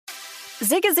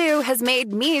Zigazoo has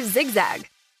made me zigzag.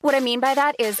 What I mean by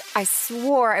that is I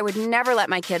swore I would never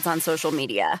let my kids on social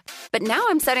media, but now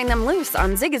I'm setting them loose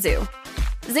on Zigazoo.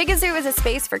 Zigazoo is a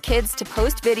space for kids to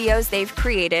post videos they've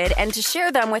created and to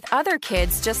share them with other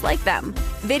kids just like them.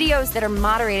 Videos that are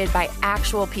moderated by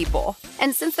actual people.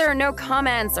 And since there are no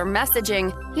comments or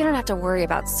messaging, you don't have to worry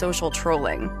about social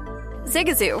trolling.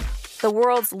 Zigazoo, the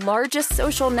world's largest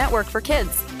social network for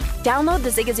kids. Download the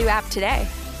Zigazoo app today.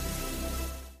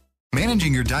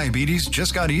 Managing your diabetes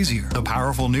just got easier. The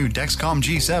powerful new Dexcom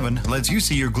G7 lets you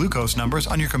see your glucose numbers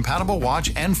on your compatible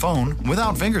watch and phone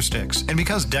without finger sticks. And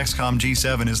because Dexcom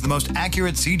G7 is the most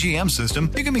accurate CGM system,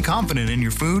 you can be confident in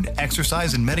your food,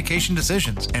 exercise, and medication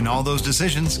decisions. And all those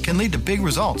decisions can lead to big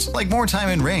results, like more time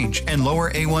in range and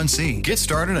lower A1C. Get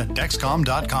started at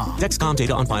Dexcom.com. Dexcom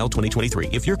data on file 2023.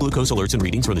 If your glucose alerts and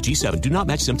readings from the G7 do not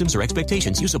match symptoms or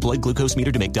expectations, use a blood glucose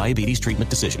meter to make diabetes treatment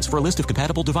decisions. For a list of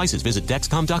compatible devices, visit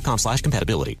Dexcom.com/compatibility.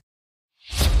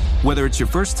 Whether it's your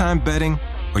first time betting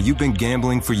or you've been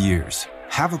gambling for years,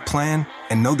 have a plan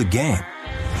and know the game.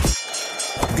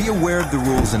 Be aware of the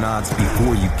rules and odds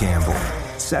before you gamble.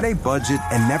 Set a budget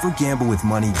and never gamble with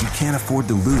money you can't afford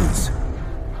to lose.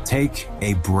 Take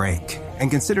a break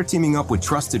and consider teaming up with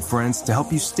trusted friends to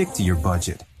help you stick to your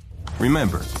budget.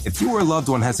 Remember, if you or a loved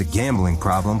one has a gambling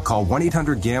problem, call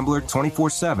 1-800-GAMBLER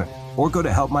 24/7 or go to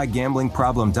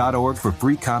helpmygamblingproblem.org for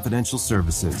free confidential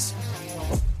services.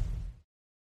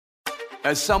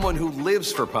 As someone who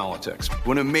lives for politics,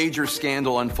 when a major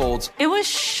scandal unfolds, it was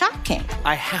shocking.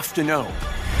 I have to know,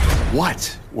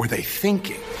 what were they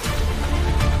thinking?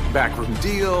 Backroom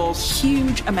deals,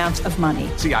 huge amounts of money,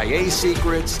 CIA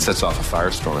secrets, sets off a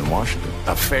firestorm in Washington,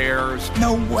 affairs.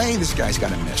 No way this guy's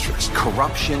got a mistress.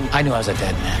 Corruption. I knew I was a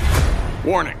dead man.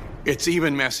 Warning, it's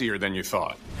even messier than you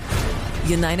thought.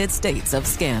 United States of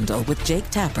Scandal with Jake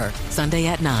Tapper, Sunday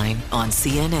at 9 on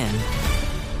CNN.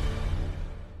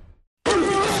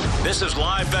 This is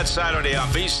Live Bet Saturday on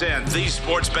VSiN, the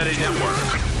Sports Betting Network.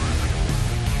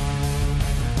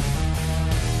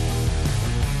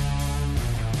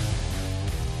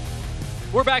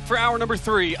 We're back for hour number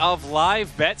 3 of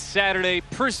Live Bet Saturday,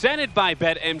 presented by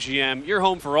BetMGM, your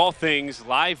home for all things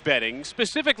live betting,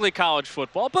 specifically college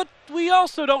football, but we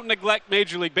also don't neglect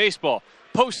Major League Baseball.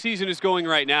 Postseason is going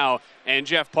right now, and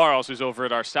Jeff Parles, who's over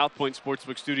at our South Point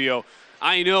Sportsbook studio,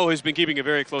 I know has been keeping a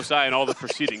very close eye on all the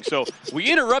proceedings. So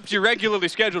we interrupt your regularly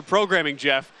scheduled programming,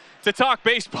 Jeff, to talk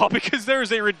baseball because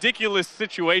there's a ridiculous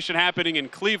situation happening in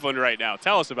Cleveland right now.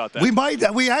 Tell us about that.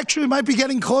 We actually might be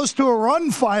getting close to a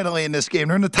run finally in this game.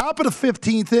 They're in the top of the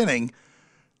 15th inning,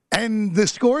 and the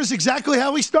score is exactly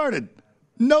how we started.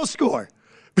 No score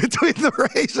between the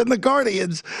Rays and the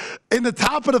Guardians in the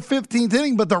top of the 15th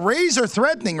inning, but the Rays are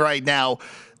threatening right now.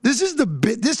 This is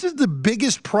the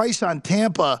biggest price on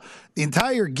Tampa the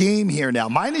entire game here now.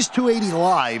 Minus 280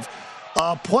 live,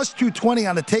 plus 220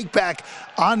 on the takeback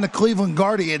on the Cleveland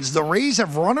Guardians. The Rays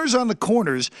have runners on the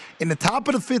corners in the top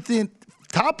of the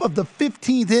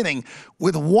 15th inning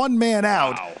with one man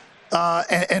out. Wow.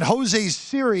 And Jose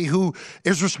Siri, who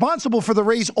is responsible for the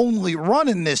Rays' only run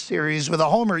in this series with a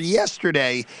homer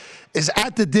yesterday, is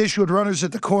at the dish with runners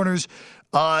at the corners.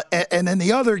 And in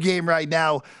the other game right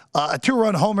now, a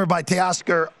 2-run homer by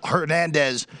Teoscar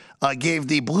Hernandez gave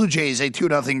the Blue Jays a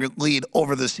 2-0 lead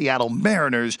over the Seattle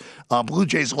Mariners. Blue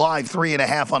Jays live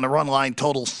 3.5 on the run line,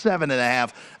 total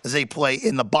 7.5 as they play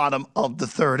in the bottom of the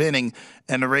 3rd inning.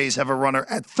 And the Rays have a runner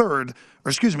at third,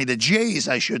 the Jays,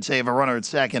 I should say, have a runner at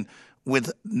second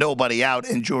with nobody out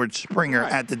and George Springer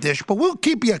at the dish. But we'll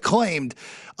keep you acclaimed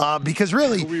because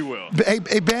really, we will.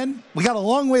 Hey, Ben, we got a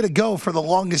long way to go for the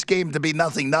longest game to be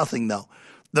 0-0, though.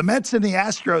 The Mets and the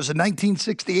Astros in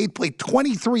 1968 played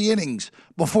 23 innings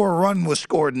before a run was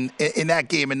scored in that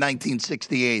game in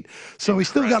 1968. So we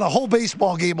still got a whole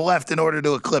baseball game left in order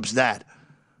to eclipse that.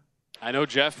 I know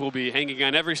Jeff will be hanging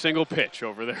on every single pitch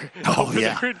over there,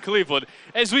 there in Cleveland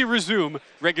as we resume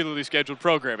regularly scheduled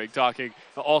programming, talking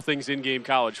all things in-game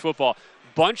college football.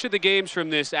 Bunch of the games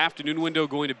from this afternoon window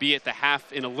going to be at the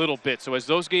half in a little bit. So as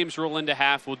those games roll into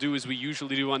half, we'll do as we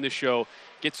usually do on this show,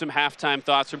 get some halftime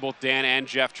thoughts from both Dan and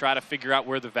Jeff, try to figure out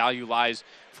where the value lies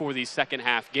for these second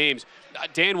half games.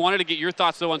 Dan, wanted to get your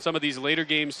thoughts, though, on some of these later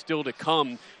games still to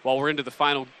come while we're into the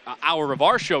final hour of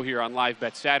our show here on Live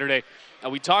Bet Saturday.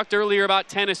 We talked earlier about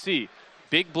Tennessee.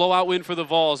 Big blowout win for the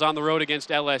Vols on the road against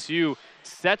LSU.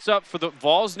 Sets up for the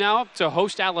Vols now to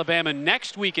host Alabama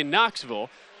next week in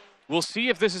Knoxville. We'll see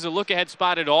if this is a look-ahead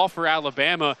spot at all for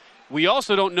Alabama. We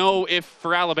also don't know if,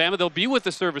 for Alabama, they'll be with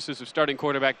the services of starting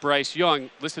quarterback Bryce Young,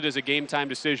 listed as a game-time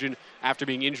decision after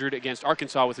being injured against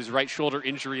Arkansas with his right shoulder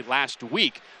injury last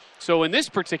week. So in this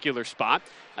particular spot,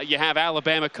 you have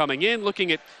Alabama coming in,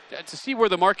 looking at to see where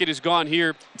the market has gone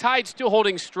here. Tide still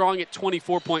holding strong at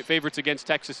 24-point favorites against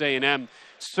Texas A&M.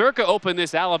 Circa opened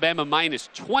this Alabama minus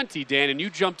 20, Dan, and you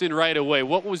jumped in right away.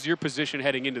 What was your position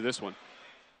heading into this one?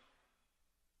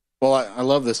 Well, I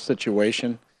love this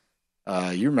situation.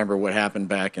 You remember what happened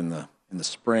back in the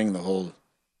spring, the whole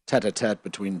tete-a-tete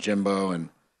between Jimbo and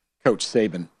Coach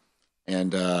Saban.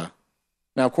 And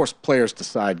now, of course, players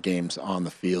decide games on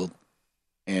the field.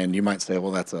 And you might say,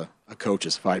 well, that's a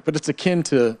coach's fight. But it's akin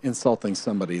to insulting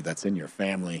somebody that's in your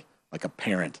family, like a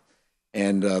parent.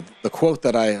 And the quote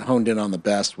that I honed in on the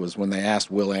best was when they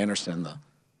asked Will Anderson, the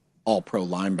all-pro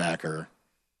linebacker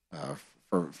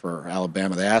for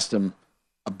Alabama, they asked him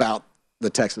about the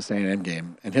Texas A&M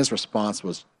game, and his response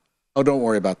was, oh, don't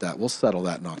worry about that. We'll settle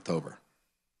that in October.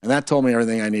 And that told me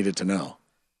everything I needed to know.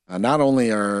 Not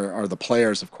only are the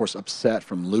players, of course, upset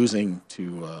from losing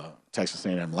to Texas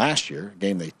A&M last year, a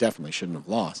game they definitely shouldn't have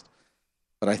lost,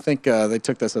 but I think they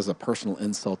took this as a personal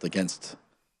insult against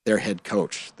their head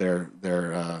coach, their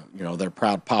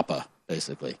proud papa,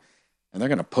 basically. And they're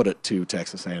going to put it to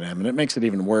Texas A&M, and it makes it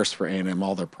even worse for A&M,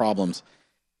 all their problems.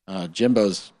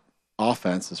 Jimbo's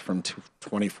offense is from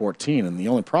 2014, and the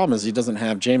only problem is he doesn't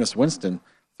have Jameis Winston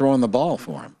throwing the ball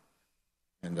for him.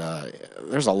 And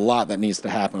there's a lot that needs to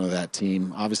happen with that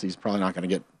team. Obviously, he's probably not going to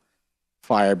get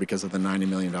fired because of the $90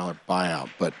 million buyout,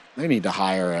 but they need to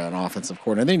hire an offensive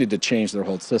coordinator. They need to change their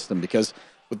whole system because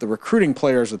with the recruiting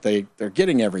players that they're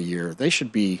getting every year, they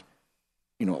should be,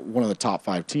 one of the top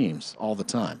 5 teams all the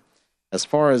time. As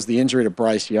far as the injury to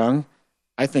Bryce Young,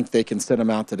 I think they can sit him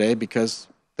out today because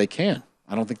they can.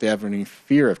 I don't think they have any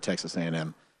fear of Texas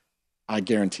A&M. I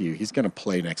guarantee you he's going to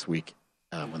play next week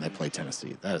when they play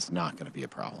Tennessee. That is not going to be a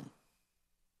problem.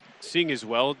 Seeing as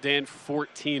well, Dan,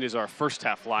 14 is our first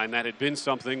half line. That had been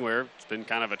something where it's been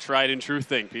kind of a tried and true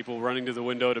thing. People running to the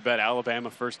window to bet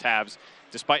Alabama first halves,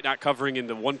 despite not covering in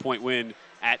the 1-point win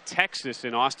at Texas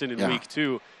in Austin in week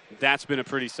 2. That's been a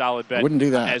pretty solid bet. I wouldn't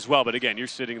do that as well. But again, you're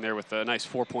sitting there with a nice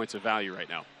 4 points of value right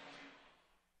now.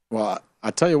 Well,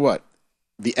 I tell you what,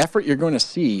 the effort you're going to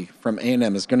see from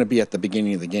A&M is going to be at the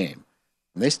beginning of the game.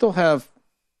 And they still have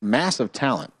massive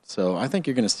talent. So I think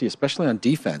you're going to see, especially on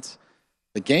defense,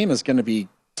 the game is going to be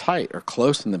tight or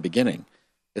close in the beginning.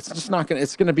 It's just not going to,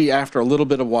 it's going to be after a little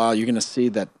bit of while, you're going to see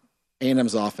that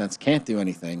A&M's offense can't do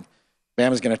anything.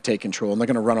 Bama's going to take control, and they're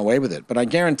going to run away with it. But I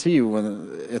guarantee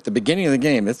you, at the beginning of the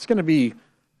game, it's going to be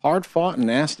hard-fought and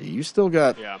nasty. You still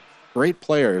got great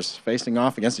players facing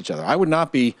off against each other. I would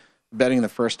not be betting the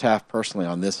first half personally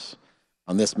on this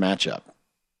matchup.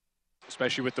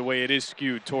 Especially with the way it is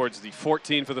skewed towards the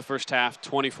 14 for the first half,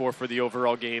 24 for the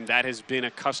overall game. That has been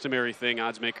a customary thing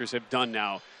odds makers have done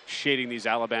now, shading these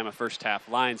Alabama first half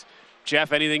lines.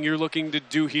 Jeff, anything you're looking to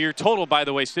do here? Total, by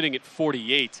the way, sitting at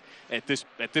 48 at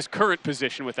this current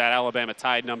position with that Alabama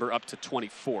Tide number up to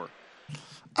 24.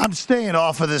 I'm staying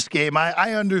off of this game.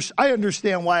 I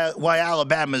understand why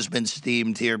Alabama's been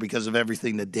steamed here because of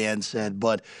everything that Dan said,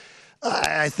 but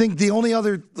I think the only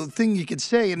other thing you could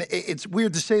say, and it's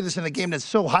weird to say this in a game that's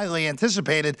so highly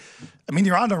anticipated, I mean,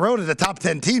 you're on the road at a top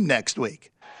 10 team next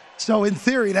week. So in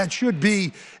theory, that should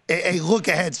be a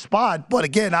look-ahead spot. But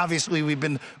again, obviously, we've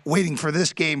been waiting for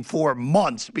this game for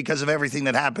months because of everything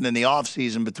that happened in the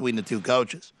offseason between the two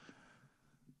coaches.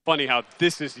 Funny how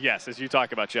this is, yes, as you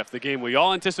talk about, Jeff, the game we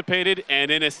all anticipated, and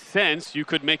in a sense, you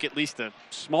could make at least a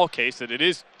small case that it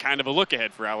is kind of a look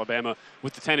ahead for Alabama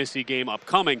with the Tennessee game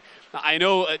upcoming. I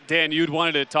know, Dan, you'd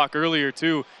wanted to talk earlier,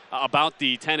 too, about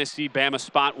the Tennessee-Bama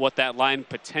spot, what that line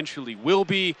potentially will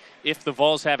be if the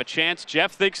Vols have a chance.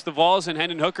 Jeff thinks the Vols and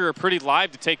Hendon Hooker are pretty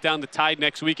live to take down the Tide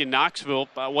next week in Knoxville.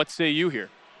 What say you here?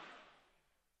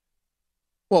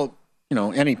 Well,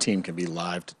 any team can be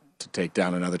live to take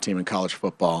down another team in college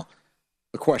football.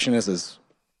 The question is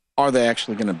are they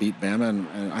actually going to beat Bama?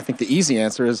 And I think the easy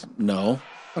answer is no.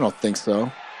 I don't think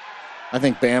so. I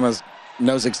think Bama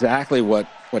knows exactly what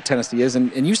Tennessee is.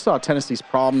 And you saw Tennessee's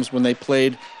problems when they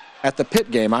played at the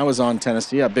Pitt game. I was on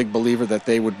Tennessee, a big believer that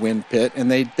they would win Pitt, and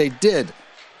they did.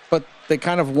 But they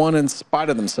kind of won in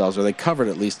spite of themselves, or they covered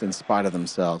at least in spite of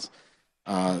themselves.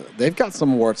 They've got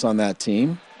some warts on that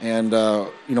team. And,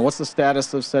 what's the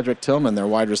status of Cedric Tillman, their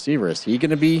wide receiver? Is he going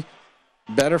to be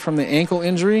better from the ankle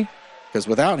injury? Because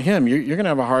without him, you're going to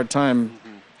have a hard time,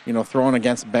 throwing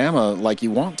against Bama like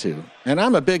you want to. And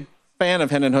I'm a big fan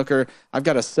of Hendon Hooker. I've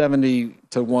got a 70-1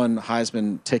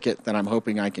 Heisman ticket that I'm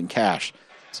hoping I can cash.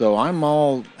 So I'm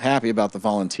all happy about the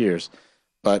Volunteers.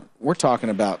 But we're talking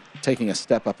about taking a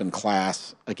step up in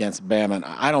class against Bama, and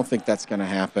I don't think that's going to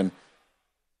happen.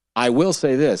 I will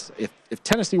say this. If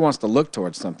Tennessee wants to look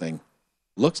towards something,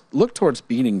 look towards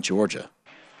beating Georgia.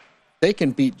 They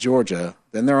can beat Georgia,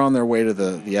 then they're on their way to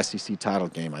the SEC title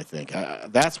game, I think.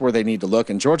 That's where they need to look,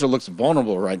 and Georgia looks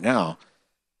vulnerable right now.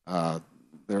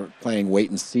 They're playing wait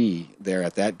and see there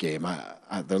at that game.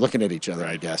 They're looking at each other,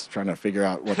 I guess, trying to figure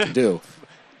out what to do.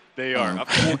 They are.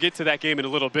 We'll get to that game in a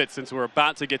little bit since we're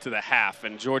about to get to the half.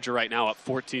 And Georgia right now up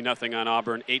 14-0 on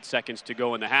Auburn, 8 seconds to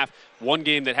go in the half. One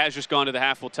game that has just gone to the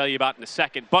half we'll tell you about in a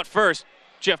second. But first,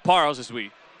 Jeff Parles, as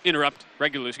we interrupt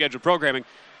regularly scheduled programming.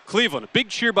 Cleveland, a big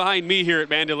cheer behind me here at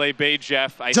Mandalay Bay,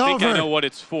 Jeff. I think I know what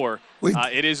it's for.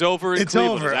 It is over in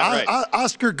Cleveland. It's over. Is that right?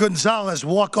 Oscar Gonzalez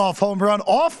walk-off home run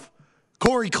off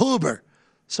Corey Kluber.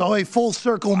 So a full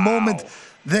circle moment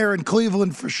there in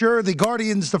Cleveland for sure. The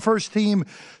Guardians, the first team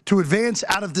to advance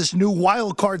out of this new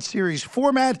wild card series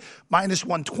format,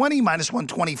 -120,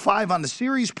 -125 on the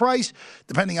series price.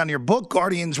 Depending on your book,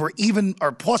 Guardians were even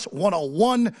or plus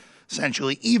 101,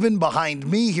 essentially even behind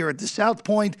me here at the South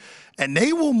Point. And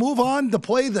they will move on to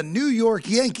play the New York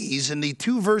Yankees in the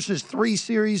 2-3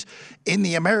 series in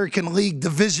the American League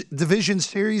Division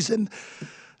Series. And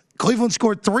Cleveland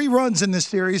scored 3 runs in this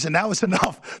series, and that was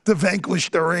enough to vanquish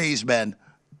the Rays, man.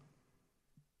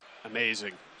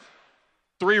 Amazing.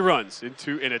 3 runs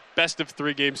in a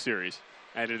best-of-3 game series,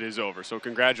 and it is over. So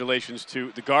congratulations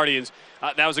to the Guardians.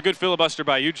 That was a good filibuster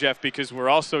by you, Jeff, because we're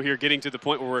also here getting to the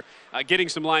point where we're getting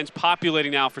some lines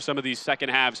populating now for some of these second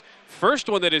halves. First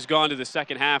one that has gone to the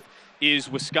second half is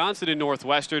Wisconsin and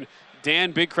Northwestern.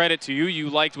 Dan, big credit to you. You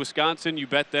liked Wisconsin. You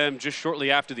bet them just shortly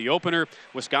after the opener.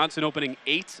 Wisconsin opening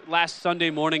 8 last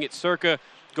Sunday morning at Circa,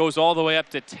 goes all the way up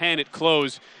to 10 at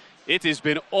close. It has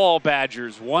been all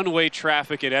Badgers, one-way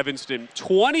traffic at Evanston.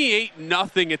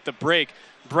 28-0 at the break.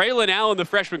 Braylon Allen, the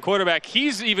freshman quarterback,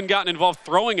 he's even gotten involved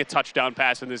throwing a touchdown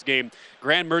pass in this game.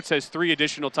 Graham Mertz has 3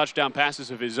 additional touchdown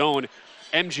passes of his own.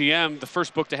 MGM, the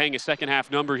first book to hang a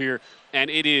second-half number here, and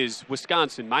it is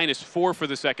Wisconsin, -4 for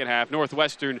the second half.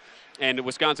 Northwestern and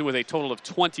Wisconsin with a total of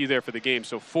 20 there for the game,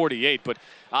 so 48. But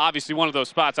obviously one of those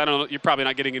spots, I don't know, you're probably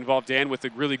not getting involved, Dan, with a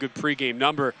really good pregame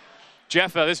number.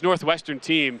 Jeff, this Northwestern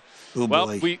team, we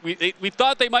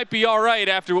thought they might be all right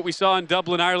after what we saw in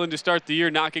Dublin, Ireland to start the year,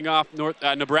 knocking off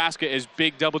Nebraska as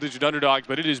big double-digit underdogs,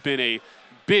 but it has been a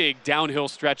big downhill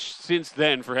stretch since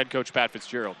then for head coach Pat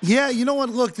Fitzgerald. Yeah, you know what?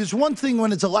 Look, there's one thing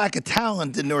when it's a lack of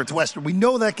talent in Northwestern. We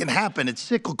know that can happen. It's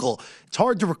cyclical. It's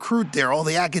hard to recruit there, all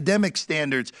the academic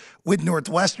standards with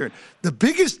Northwestern. The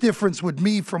biggest difference with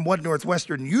me from what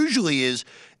Northwestern usually is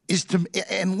to,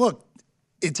 and look,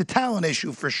 it's a talent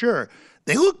issue for sure.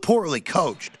 They look poorly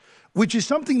coached, which is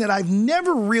something that I've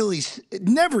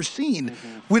never seen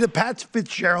with a Pat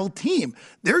Fitzgerald team.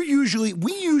 We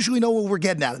usually know what we're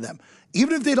getting out of them.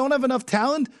 Even if they don't have enough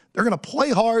talent, they're going to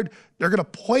play hard. They're going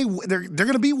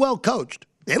to be well coached.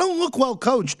 They don't look well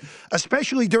coached,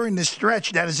 especially during this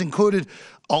stretch that has included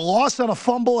a loss on a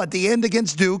fumble at the end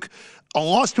against Duke, a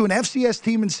loss to an FCS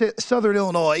team in Southern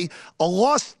Illinois, a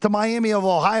loss to Miami of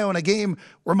Ohio in a game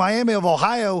where Miami of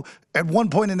Ohio at one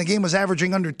point in the game was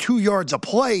averaging under 2 yards a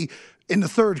play in the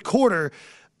third quarter.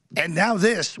 And now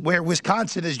this, where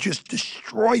Wisconsin has just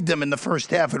destroyed them in the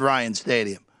first half at Ryan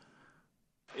Stadium.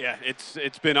 Yeah,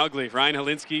 it's been ugly. Ryan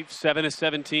Helinski, 7 of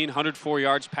 17, 104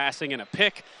 yards passing and a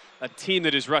pick. A team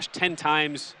that has rushed 10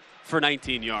 times for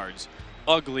 19 yards.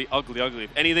 Ugly, ugly, ugly.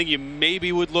 If anything, you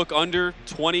maybe would look under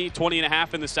 20 and a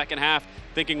half in the second half,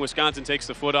 thinking Wisconsin takes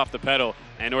the foot off the pedal,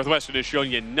 and Northwestern has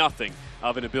shown you nothing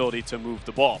of an ability to move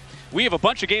the ball. We have a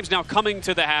bunch of games now coming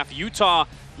to the half. Utah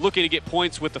looking to get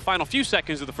points with the final few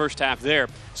seconds of the first half there.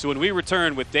 So when we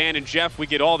return with Dan and Jeff, we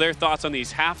get all their thoughts on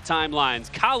these halftime lines.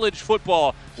 College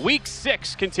football, Week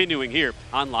 6 continuing here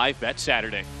on Live Bet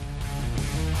Saturday.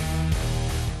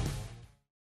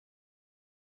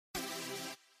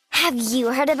 Have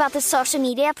you heard about the social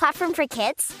media platform for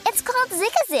kids? It's called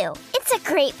Zigazoo. It's a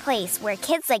great place where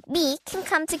kids like me can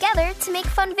come together to make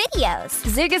fun videos.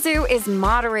 Zigazoo is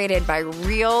moderated by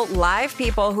real, live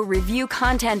people who review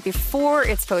content before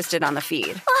it's posted on the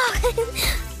feed. Oh,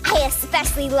 I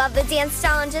especially love the dance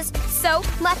challenges. So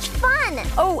much fun.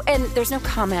 Oh, and there's no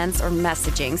comments or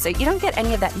messaging, so you don't get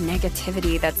any of that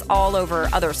negativity that's all over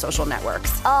other social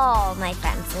networks. Oh, my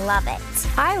friends love it.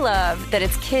 I love that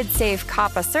it's kid-safe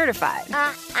COPPA certified.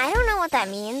 I don't know what that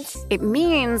means. It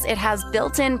means it has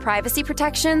built-in privacy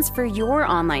protections for your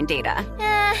online data.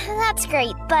 That's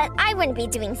great, but I wouldn't be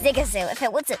doing Zigazoo if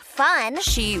it wasn't fun.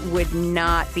 She would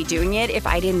not be doing it if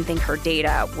I didn't think her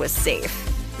data was safe.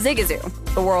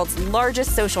 Zigazoo, the world's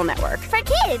largest social network. For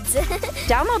kids.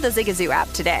 Download the Zigazoo app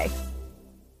today.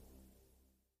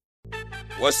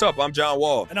 What's up? I'm John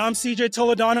Wall. And I'm CJ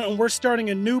Toledano, and we're starting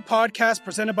a new podcast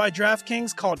presented by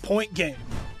DraftKings called Point Game.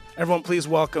 Everyone, please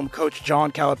welcome Coach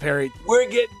John Calipari. We're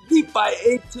getting beat by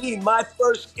 18. My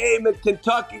first game in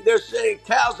Kentucky, they're saying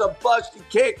Cal's a bust. He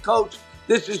can't coach.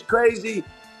 This is crazy.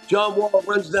 John Wall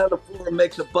runs down the floor and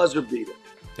makes a buzzer beater.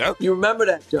 Yep. You remember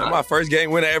that, John? That's my first game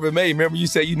win I ever made. Remember you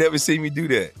said you never seen me do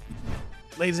that.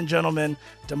 Ladies and gentlemen,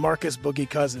 DeMarcus Boogie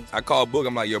Cousins. I called Boog.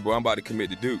 I'm like, yo, bro, I'm about to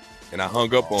commit to Duke. And I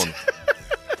hung up on him.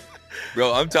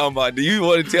 Bro, I'm talking about, do you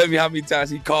want to tell me how many times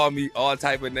he called me all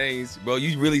type of names? Bro,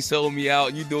 you really sold me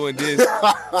out. You doing this.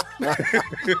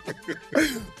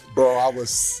 Bro, I was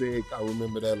sick. I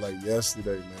remember that like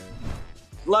yesterday, man.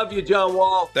 Love you, John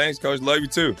Wall. Thanks, Coach. Love you,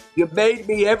 too. You made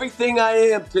me everything I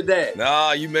am today.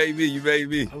 Nah, you made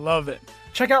me. I love it.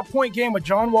 Check out Point Game with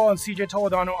John Wall and CJ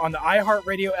Toledano on the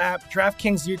iHeartRadio app,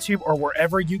 DraftKings YouTube, or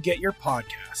wherever you get your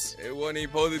podcasts. It wasn't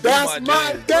even supposed to be That's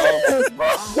my dance, bro.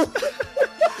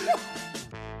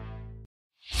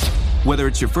 Whether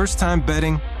it's your first time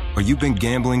betting or you've been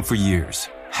gambling for years,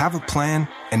 have a plan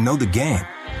and know the game.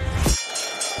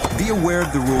 Be aware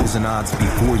of the rules and odds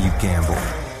before you gamble.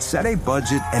 Set a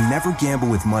budget and never gamble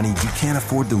with money you can't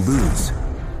afford to lose.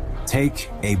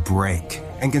 Take a break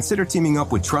and consider teaming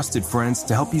up with trusted friends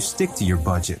to help you stick to your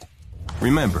budget.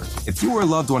 Remember, if you or a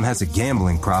loved one has a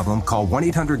gambling problem, call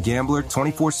 1-800-GAMBLER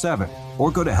 24/7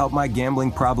 or go to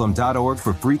helpmygamblingproblem.org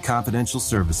for free confidential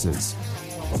services.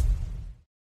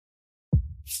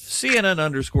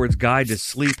 CNN_'s Guide to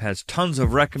Sleep has tons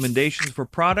of recommendations for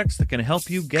products that can help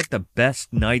you get the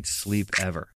best night's sleep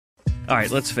ever. All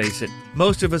right, let's face it,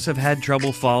 most of us have had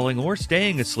trouble falling or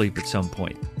staying asleep at some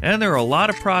point, and there are a lot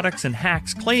of products and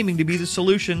hacks claiming to be the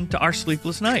solution to our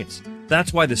sleepless nights.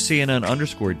 That's why the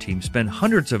CNN_ team spend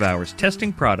hundreds of hours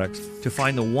testing products to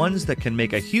find the ones that can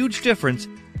make a huge difference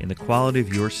in the quality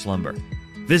of your slumber.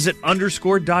 Visit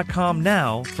underscore.com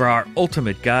now for our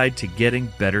ultimate guide to getting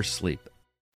better sleep.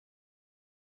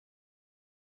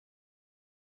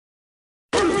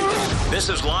 This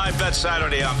is Live Bet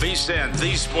Saturday on VSiN,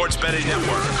 the Sports Betting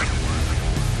Network.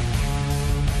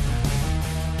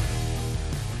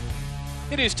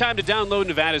 It is time to download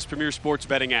Nevada's premier sports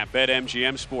betting app,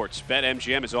 BetMGM Sports.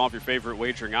 BetMGM is all of your favorite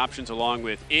wagering options, along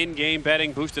with in-game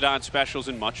betting, boosted odds specials,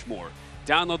 and much more.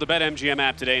 Download the BetMGM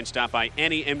app today and stop by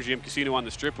any MGM casino on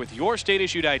the Strip with your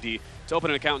state-issued ID to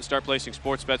open an account and start placing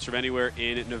sports bets from anywhere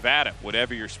in Nevada.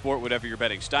 Whatever your sport, whatever your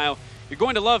betting style, you're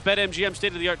going to love BetMGM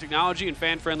state-of-the-art technology and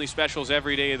fan-friendly specials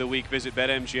every day of the week. Visit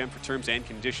BetMGM for terms and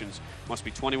conditions. Must be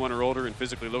 21 or older and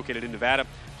physically located in Nevada.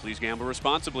 Please gamble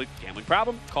responsibly. Gambling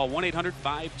problem? Call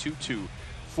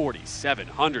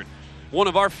 1-800-522-4700. One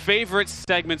of our favorite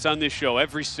segments on this show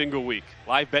every single week,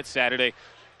 Live Bet Saturday.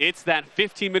 It's that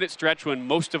 15-minute stretch when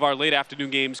most of our late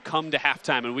afternoon games come to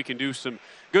halftime, and we can do some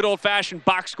good old-fashioned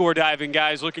box score diving,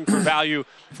 guys, looking for value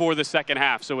for the second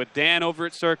half. So with Dan over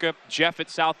at Circa, Jeff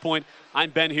at South Point, I'm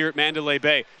Ben here at Mandalay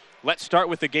Bay. Let's start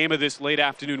with the game of this late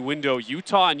afternoon window.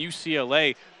 Utah and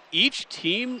UCLA, each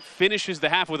team finishes the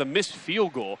half with a missed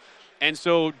field goal. And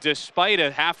so despite a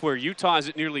half where Utah is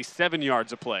at nearly 7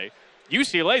 yards of play,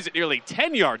 UCLA is at nearly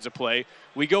 10 yards of play,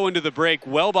 we go into the break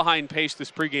well behind pace,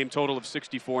 this pregame total of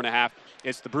 64.5.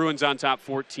 It's the Bruins on top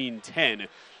 14-10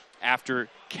 after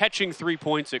catching 3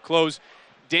 points at close.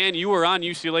 Dan, you were on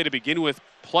UCLA to begin with,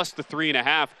 plus the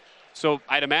 3.5. So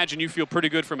I'd imagine you feel pretty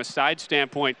good from a side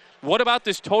standpoint. What about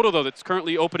this total, though, that's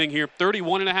currently opening here,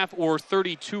 31.5 or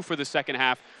 32 for the second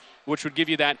half, which would give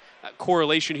you that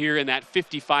correlation here in that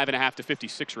 55.5 to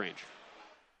 56 range?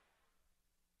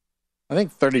 I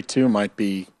think 32 might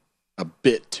be a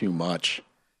bit too much.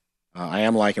 I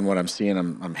am liking what I'm seeing.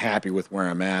 I'm happy with where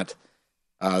I'm at.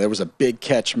 There was a big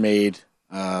catch made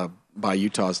by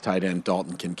Utah's tight end,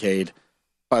 Dalton Kincaid.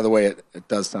 By the way, it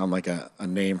does sound like a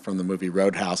name from the movie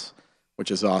Roadhouse, which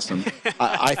is awesome.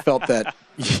 I felt that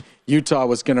Utah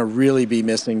was going to really be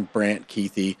missing Brant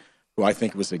Keithy, who I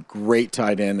think was a great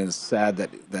tight end, and it's sad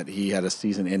that he had a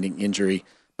season-ending injury.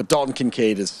 But Dalton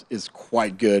Kincaid is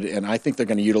quite good, and I think they're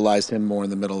going to utilize him more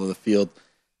in the middle of the field.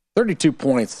 32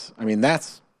 points, I mean,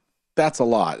 that's a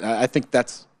lot. I think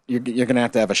you're going to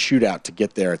have a shootout to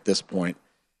get there at this point.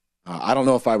 I don't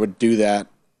know if I would do that.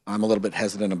 I'm a little bit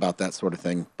hesitant about that sort of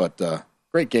thing, but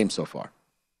great game so far.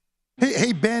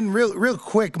 Hey Ben, real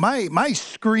quick, my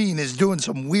screen is doing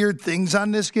some weird things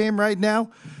on this game right now,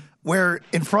 where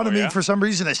in front of me, for some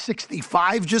reason, a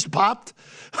 65 just popped,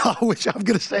 which I'm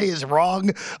going to say is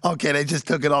wrong. Okay, they just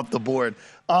took it off the board.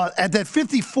 At that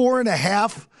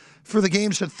 54.5 for the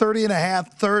game, so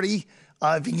 30.5, 30.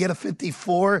 If you can get a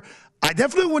 54, I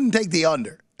definitely wouldn't take the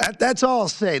under. That's all I'll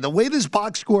say. The way this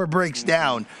box score breaks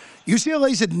down,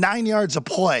 UCLA's at 9 yards of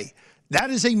play. That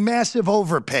is a massive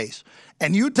overpace.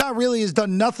 And Utah really has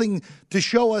done nothing to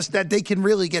show us that they can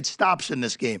really get stops in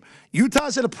this game.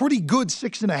 Utah's at a pretty good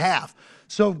 6.5.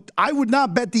 So I would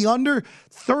not bet the under.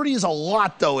 30 is a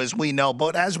lot, though, as we know.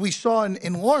 But as we saw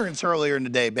in Lawrence earlier in the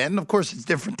day, Ben, and of course it's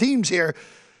different teams here,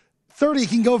 30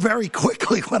 can go very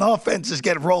quickly when offenses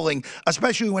get rolling,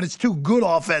 especially when it's two good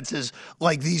offenses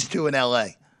like these two in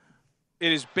L.A.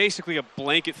 It is basically a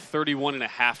blanket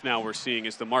 31.5 now we're seeing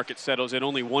as the market settles. And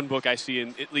only one book I see,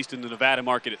 at least in the Nevada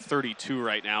market, at 32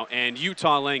 right now. And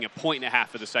Utah laying 1.5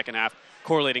 for the second half,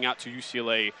 correlating out to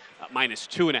UCLA minus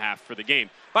 2.5 for the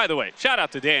game. By the way, shout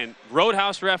out to Dan.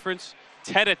 Roadhouse reference,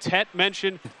 tete-a-tete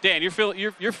mention. Dan,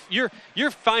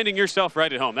 you're finding yourself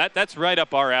right at home. That's right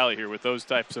up our alley here with those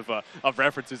types of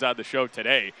references on the show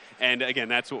today. And again,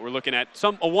 that's what we're looking at.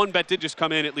 A one bet did just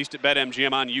come in, at least at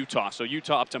BetMGM, on Utah. So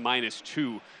Utah up to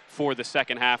 -2 for the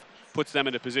second half, puts them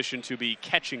in a position to be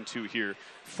catching 2 here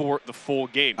for the full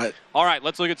game. All right,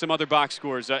 let's look at some other box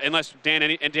scores. Unless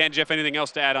Dan, Jeff, anything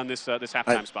else to add on this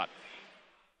halftime spot?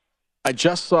 I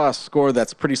just saw a score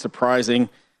that's pretty surprising.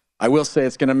 I will say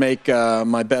it's going to make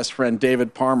my best friend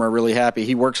David Palmer really happy.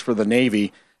 He works for the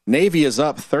Navy. Navy is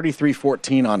up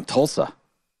 33-14 on Tulsa.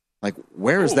 Like,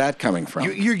 where is that coming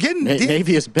from? You're getting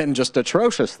Navy has been just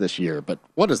atrocious this year, but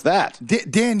what is that?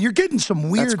 Dan, you're getting some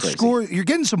weird scores. You're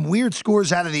getting some weird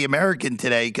scores out of the American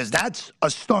today because that's a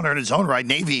stunner in its own right.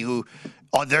 Navy, who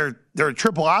their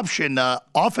triple option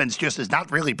offense just is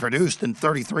not really produced in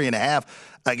 33.5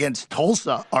 against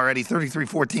Tulsa already,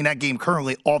 33-14. That game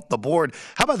currently off the board.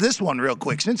 How about this one real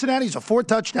quick? Cincinnati's a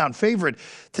 4-touchdown favorite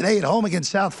today at home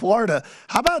against South Florida.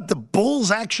 How about the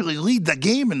Bulls actually lead the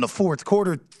game in the fourth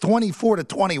quarter,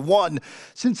 24-21?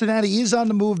 Cincinnati is on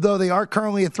the move, though. They are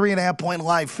currently a 3.5-point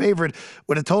live favorite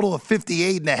with a total of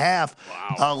 58.5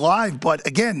 live. But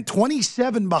again,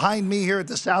 27 behind me here at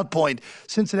the South Point.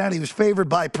 Cincinnati was favored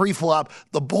by pre-flop.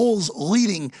 The Bulls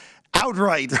leading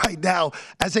outright right now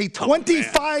as a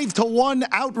 25-1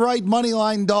 outright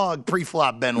moneyline dog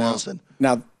pre-flop, Ben Wilson.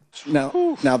 Now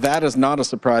that is not a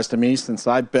surprise to me since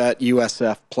I bet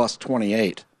USF plus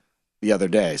 28 the other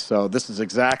day. So this is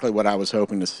exactly what I was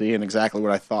hoping to see and exactly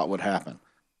what I thought would happen.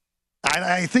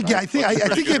 I think you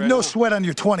have no sweat on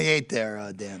your 28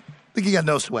 there, Dan. I think you got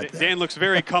no sweat there. Dan looks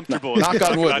very comfortable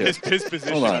about his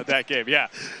position on that game. Yeah,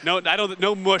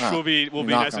 no mush will be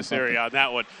necessary on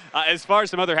that one. As far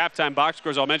as some other halftime box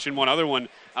scores, I'll mention one other one.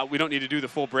 We don't need to do the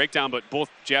full breakdown, but both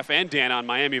Jeff and Dan on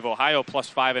Miami of Ohio plus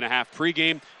 5.5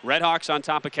 pregame. Redhawks on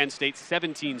top of Kent State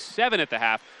 17-7 at the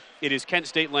half. It is Kent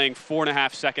State laying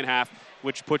 4.5 second half,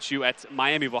 which puts you at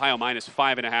Miami of Ohio minus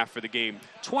 5.5 for the game.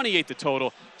 28 the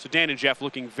total. So Dan and Jeff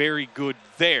looking very good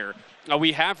there.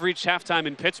 We have reached halftime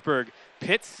in Pittsburgh.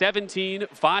 Pitt 17,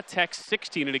 Va-Tech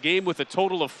 16 in a game with a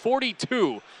total of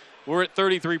 42. We're at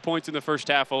 33 points in the first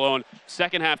half alone.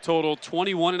 Second half total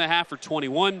 21.5 for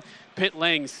 21. Pitt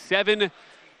laying 7.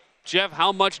 Jeff,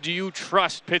 how much do you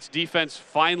trust Pitt's defense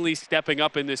finally stepping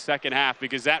up in this second half?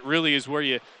 Because that really is where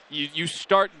you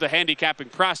start the handicapping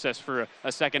process for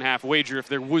a second half wager if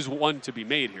there was one to be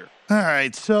made here. All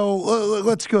right, so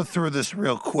let's go through this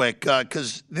real quick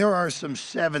because there are some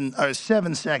 7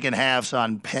 second halves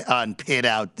on Pitt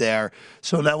out there,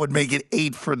 so that would make it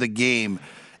 8 for the game.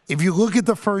 If you look at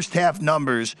the first half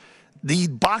numbers, the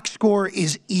box score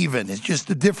is even. It's just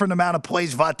a different amount of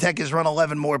plays. Va-Tech has run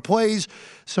 11 more plays,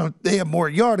 so they have more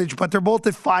yardage, but they're both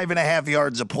at 5.5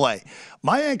 yards a play.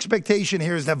 My expectation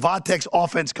here is that Va-Tech's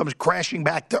offense comes crashing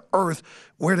back to earth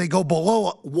where they go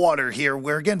below water here,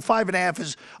 where, again, 5.5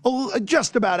 is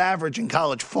just about average in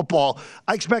college football.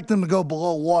 I expect them to go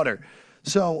below water.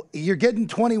 So you're getting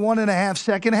 21.5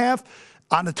 second half.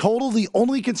 On the total, the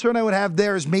only concern I would have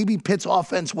there is maybe Pitt's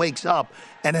offense wakes up.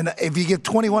 And then if you get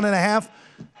 21.5,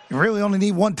 you really only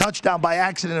need one touchdown by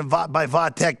accident by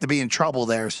Va-Tech to be in trouble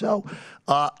there. So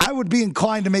I would be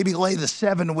inclined to maybe lay the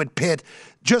 7 with Pitt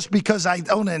just because I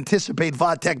don't anticipate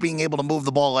Va-Tech being able to move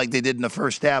the ball like they did in the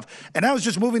first half. And that was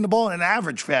just moving the ball in an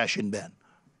average fashion, Ben.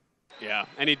 Yeah.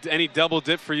 Any double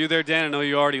dip for you there, Dan? I know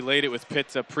you already laid it with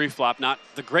Pitt's pre-flop. Not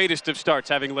the greatest of starts,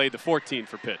 having laid the 14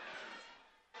 for Pitt.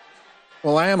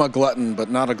 Well, I am a glutton,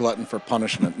 but not a glutton for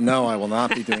punishment. No, I will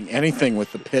not be doing anything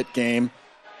with the Pitt game.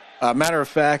 Matter of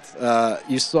fact,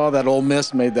 you saw that Ole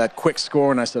Miss made that quick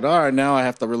score, and I said, all right, now I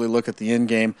have to really look at the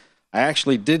in-game. I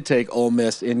actually did take Ole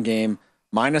Miss in-game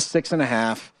minus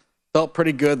 6.5. Felt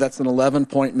pretty good. That's an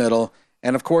 11-point middle.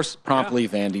 And, of course, promptly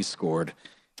Vandy scored.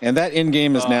 And that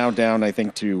in-game is now down, I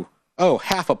think, to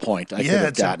half a point. I could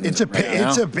have gotten it's a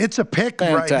pick Fantastic.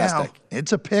 right now.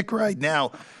 It's a pick right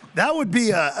now. That would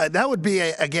be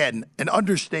again, an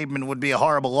understatement would be a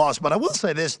horrible loss. But I will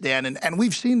say this, Dan, and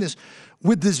we've seen this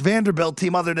with this Vanderbilt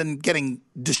team, other than getting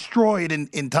destroyed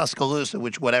in Tuscaloosa,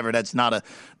 which whatever, that's not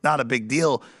a big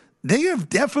deal. They have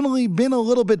definitely been a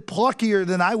little bit pluckier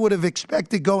than I would have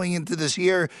expected going into this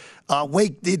year.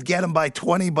 Wake did get them by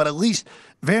 20, but at least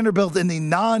Vanderbilt in the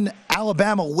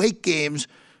non-Alabama Wake games,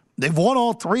 they've won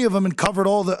all three of them and covered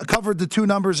the two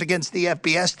numbers against the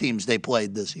FBS teams they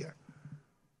played this year.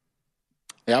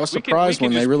 Yeah, I was surprised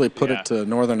when they really put it to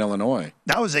Northern Illinois.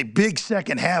 That was a big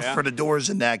second half for the Doors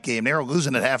in that game. They were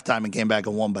losing at halftime and came back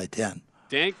and won by 10.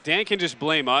 Dan can just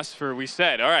blame us for, we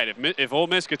said, all right, if Ole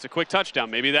Miss gets a quick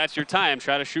touchdown, maybe that's your time.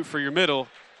 Try to shoot for your middle.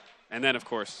 And then, of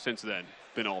course, since then,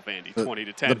 been all Vandy,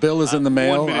 20-10. The bill is in the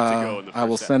mail. 1 minute to go in the I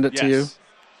will first send it to you.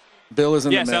 Bill is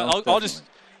in the mail.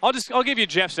 I'll give you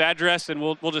Jeff's address and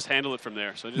we'll just handle it from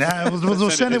there. So we'll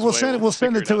send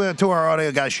it to our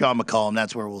audio guy Sean McCollum.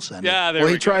 That's where we'll send it. Yeah, there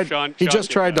we go. Sean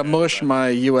just tried to mush my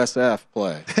USF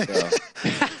play. So.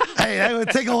 Hey, it would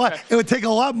take a lot. It would take a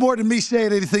lot more than me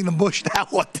saying anything to mush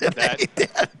that one today.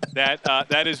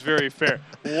 That is very fair.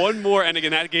 One more, and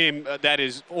again, that game that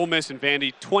is Ole Miss and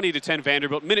Vandy, 20-10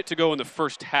 Vanderbilt. Minute to go in the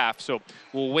first half, so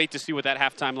we'll wait to see what that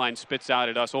halftime line spits out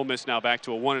at us. Ole Miss now back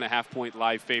to a 1.5-point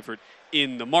live favorite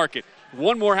in the market.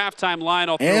 One more halftime line.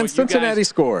 And Cincinnati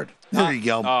scored. There you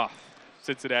go.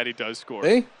 Cincinnati does score.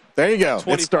 See? There you go.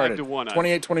 It started.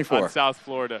 28-24 on South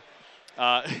Florida.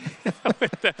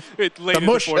 The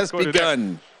mush has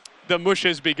begun. The mush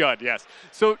has begun, yes.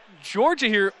 So Georgia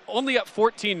here only up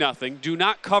 14-0. Do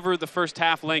not cover the first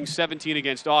half, laying 17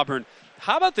 against Auburn.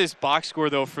 How about this box score,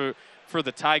 though, for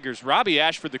the Tigers? Robbie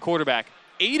Ashford, the quarterback,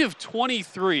 8 of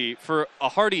 23 for a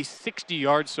hearty 60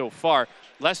 yards so far,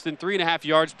 less than 3.5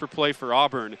 yards per play for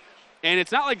Auburn. And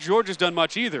it's not like Georgia's done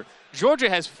much either. Georgia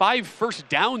has 5 first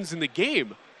downs in the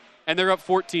game, and they're up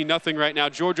 14-0 right now.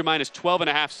 Georgia minus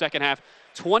 12.5 second half,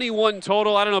 21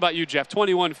 total. I don't know about you, Jeff.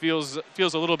 21 feels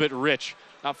a little bit rich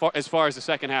as far as the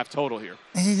second half total here.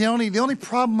 The only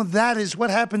problem with that is what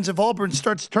happens if Auburn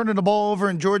starts turning the ball over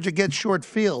and Georgia gets short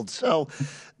field. So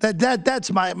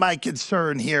that's my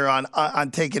concern here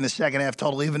on taking the second half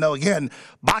total, even though, again,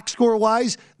 box score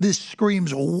wise, this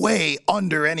screams way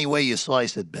under any way you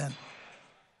slice it, Ben.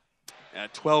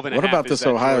 12.5. What about this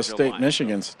Ohio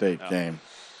State-Michigan State game?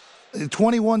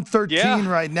 21-13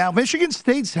 right now. Michigan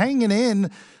State's hanging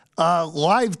in.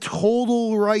 Live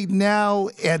total right now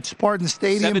at Spartan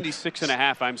Stadium.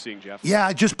 76.5 I'm seeing, Jeff. Yeah,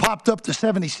 it just popped up to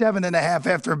 77.5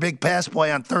 after a big pass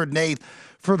play on 3rd and 8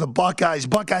 for the Buckeyes.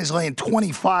 Buckeyes laying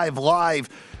 25 live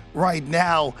right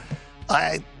now.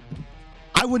 I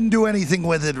wouldn't do anything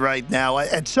with it right now.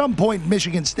 At some point,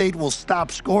 Michigan State will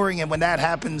stop scoring, and when that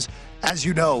happens, as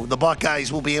you know, the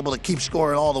Buckeyes will be able to keep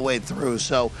scoring all the way through.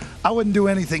 So I wouldn't do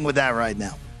anything with that right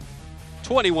now.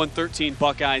 21-13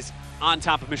 Buckeyes on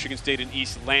top of Michigan State and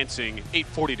East Lansing.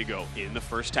 8:40 to go in the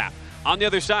first half. On the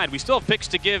other side, we still have picks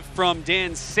to give from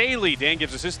Dan Saley. Dan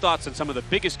gives us his thoughts on some of the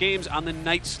biggest games on the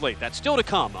night slate. That's still to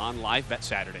come on Live Bet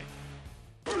Saturday.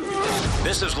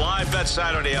 This is Live Bet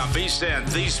Saturday on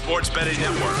VSiN, the Sports Betting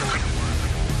Network.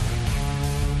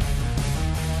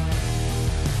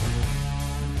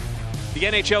 The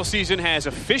NHL season has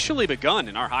officially begun,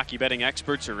 and our hockey betting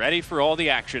experts are ready for all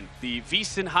the action. The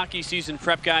VSiN Hockey Season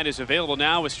Prep Guide is available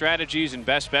now with strategies and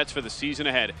best bets for the season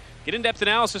ahead. Get in-depth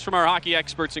analysis from our hockey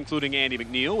experts, including Andy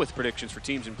McNeil, with predictions for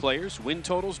teams and players, win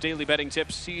totals, daily betting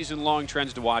tips, season-long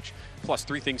trends to watch, plus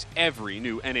 3 things every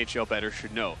new NHL bettor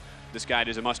should know. This guide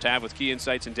is a must-have with key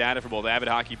insights and data for both avid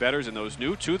hockey bettors and those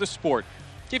new to the sport.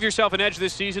 Give yourself an edge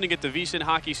this season and get the VSiN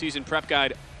Hockey Season Prep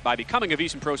Guide by becoming a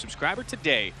VSiN Pro subscriber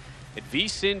today at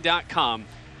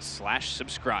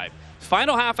vsin.com/subscribe.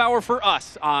 Final half hour for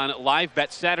us on Live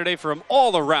Bet Saturday from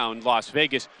all around Las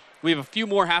Vegas. We have a few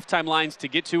more halftime lines to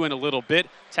get to in a little bit.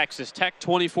 Texas Tech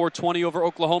 24-20 over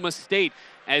Oklahoma State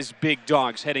as big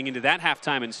dogs heading into that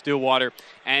halftime in Stillwater.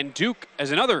 And Duke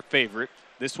as another favorite.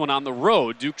 This one on the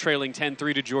road, Duke trailing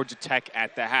 10-3 to Georgia Tech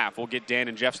at the half. We'll get Dan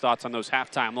and Jeff's thoughts on those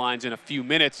halftime lines in a few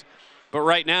minutes. But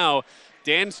right now,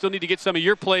 Dan, still need to get some of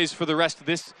your plays for the rest of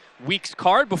this week's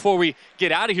card before we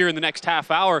get out of here in the next half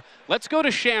hour. Let's go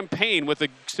to Champaign with a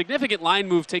significant line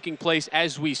move taking place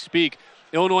as we speak.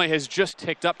 Illinois has just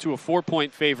ticked up to a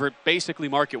 4-point favorite, basically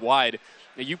market wide.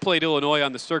 Now, you played Illinois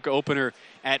on the Circa opener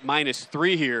at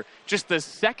 -3 here. Just the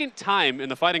second time in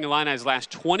the Fighting Illini's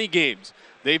last 20 games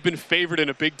they've been favored in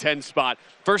a Big Ten spot.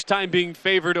 First time being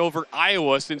favored over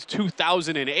Iowa since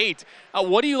 2008.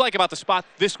 What do you like about the spot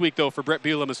this week, though, for Brett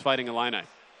Bielema's Fighting Illini?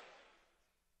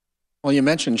 Well, you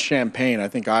mentioned Champaign. I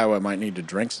think Iowa might need to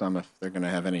drink some if they're going to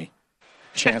have any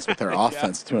chance with their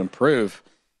offense to improve.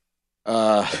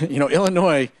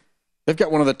 Illinois, they've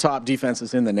got one of the top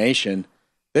defenses in the nation.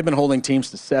 They've been holding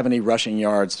teams to 70 rushing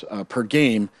yards per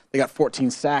game. They got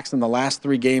 14 sacks in the last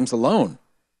 3 games alone.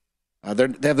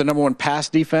 They have the number 1 pass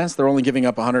defense. They're only giving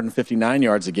up 159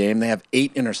 yards a game. They have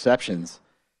 8 interceptions.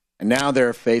 And now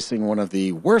they're facing one of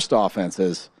the worst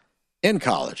offenses in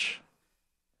college.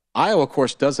 Iowa, of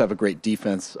course, does have a great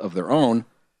defense of their own,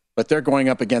 but they're going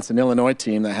up against an Illinois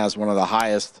team that has one of the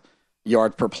highest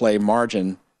yard per play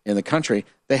margin in the country.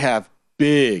 They have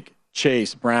big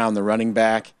Chase Brown, the running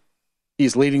back.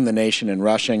 He's leading the nation in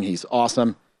rushing. He's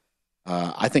awesome.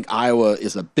 I think Iowa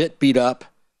is a bit beat up.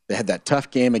 They had that tough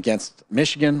game against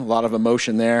Michigan, a lot of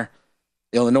emotion there.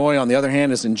 Illinois, on the other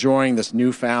hand, is enjoying this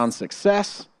newfound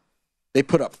success. They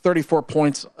put up 34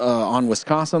 points on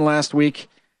Wisconsin last week.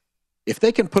 If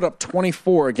they can put up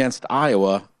 24 against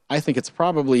Iowa, I think it's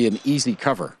probably an easy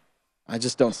cover. I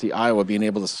just don't see Iowa being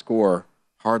able to score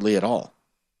hardly at all.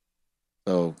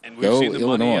 So and we've go seen the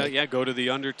Illinois. Money, go to the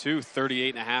under 2,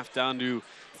 38.5 down to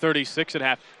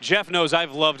 36.5. Jeff knows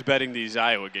I've loved betting these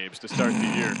Iowa games to start the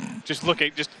year. Just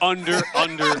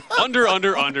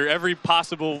under every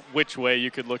possible which way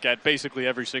you could look at, basically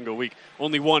every single week.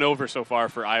 Only one over so far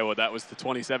for Iowa. That was the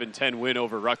 27-10 win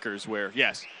over Rutgers, where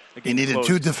yes, he needed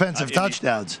 2 defensive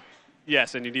touchdowns.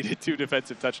 Yes, and you needed 2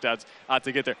 defensive touchdowns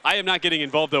to get there. I am not getting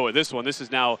involved, though, with this one. This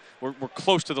is now, we're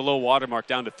close to the low water mark,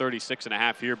 down to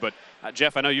 36.5 here. But,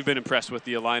 Jeff, I know you've been impressed with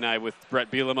the Illini, with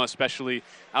Brett Bielema, especially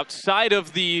outside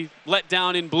of the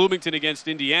letdown in Bloomington against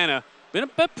Indiana. Been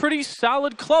a pretty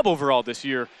solid club overall this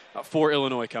year for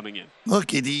Illinois coming in.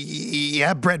 Look, you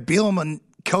have Brett Bielema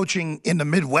coaching in the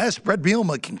Midwest. Brett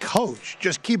Bielema can coach.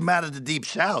 Just keep him out of the Deep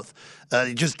South.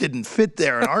 He just didn't fit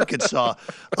there in Arkansas.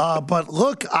 But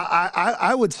look,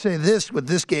 I would say this with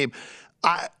this game.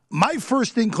 My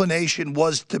first inclination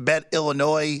was to bet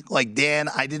Illinois. Like Dan,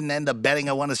 I didn't end up betting.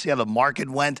 I want to see how the market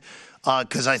went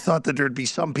because I thought that there'd be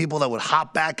some people that would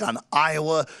hop back on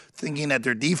Iowa thinking that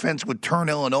their defense would turn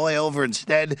Illinois over.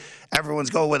 Instead, everyone's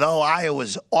going with,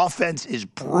 Iowa's offense is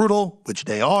brutal, which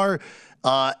they are.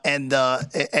 And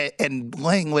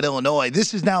laying with Illinois.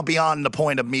 This is now beyond the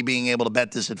point of me being able to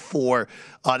bet this at 4.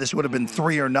 This would have been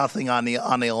 3 or nothing on the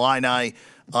Illini.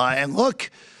 And look,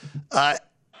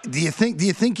 do you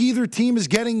think either team is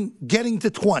getting to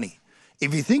 20?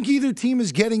 If you think either team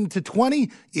is getting to 20,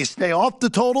 you stay off the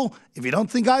total. If you don't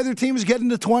think either team is getting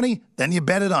to 20, then you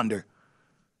bet it under.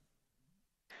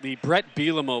 The Brett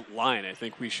Bielema line, I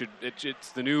think we should.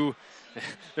 It's the new.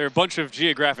 There are a bunch of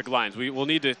geographic lines. We'll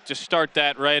need to just start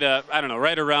that right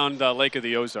around Lake of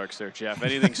the Ozarks there, Jeff.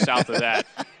 Anything south of that,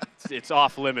 it's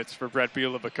off limits for Brett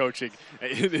Bielema coaching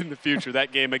in the future.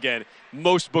 That game, again,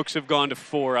 most books have gone to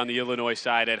 4 on the Illinois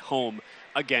side at home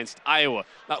against Iowa.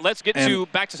 Now, let's get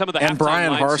back to some of the halftime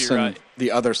Brian lines Harsin, here.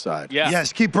 the other side. Yeah.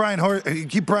 Yes, keep Brian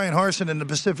Harsin in the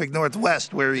Pacific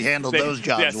Northwest where he handled those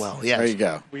jobs well. Yes. There you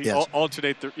go. We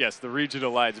alternate the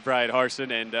regional lines. Brian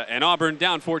Harsin and Auburn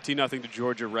down 14-0 to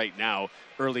Georgia right now,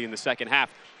 early in the second half.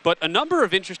 But a number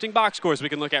of interesting box scores we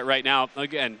can look at right now.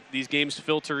 Again, these games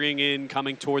filtering in,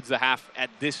 coming towards the half at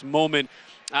this moment.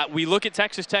 We look at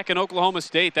Texas Tech and Oklahoma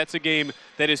State. That's a game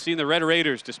that has seen the Red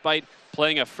Raiders, despite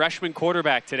playing a freshman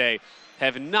quarterback today,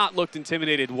 have not looked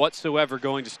intimidated whatsoever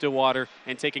going to Stillwater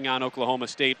and taking on Oklahoma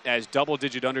State as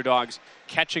double-digit underdogs,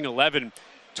 catching 11.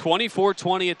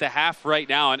 24-20 at the half right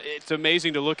now, and it's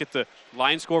amazing to look at the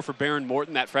line score for Baron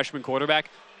Morton, that freshman quarterback.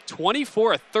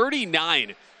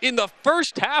 24-39 in the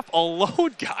first half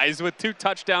alone, guys, with 2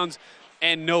 touchdowns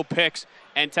and no picks.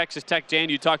 And Texas Tech, Dan,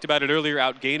 you talked about it earlier,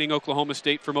 outgaining Oklahoma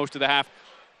State for most of the half.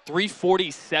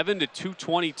 347 to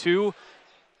 222.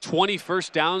 20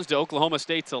 first downs to Oklahoma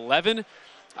State's 11.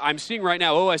 I'm seeing right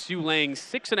now OSU laying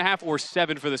 6.5 or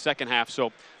 7 for the second half,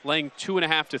 so laying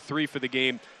 2.5 to 3 for the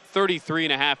game.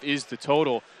 33.5 is the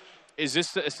total. Is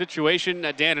this a situation,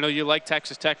 Dan, I know you liked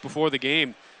Texas Tech before the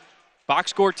game. Box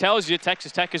score tells you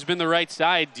Texas Tech has been the right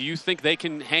side. Do you think they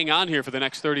can hang on here for the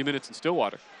next 30 minutes in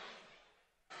Stillwater?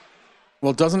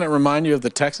 Well, doesn't it remind you of the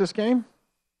Texas game?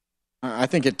 I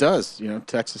think it does.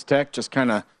 Texas Tech just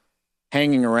kind of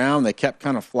hanging around. They kept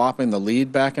kind of flopping the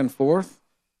lead back and forth.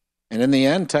 And in the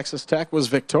end, Texas Tech was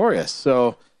victorious.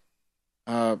 So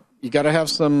you got to have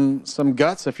some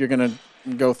guts if you're going to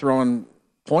go throwing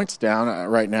points down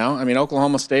right now. I mean,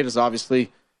 Oklahoma State is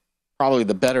obviously probably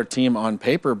the better team on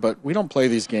paper, but we don't play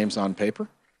these games on paper.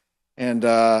 And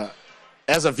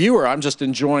as a viewer, I'm just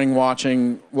enjoying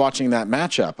watching that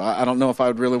matchup. I don't know if I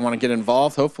would really want to get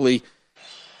involved. Hopefully,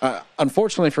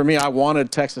 unfortunately for me, I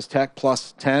wanted Texas Tech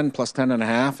plus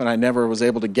 10.5, and I never was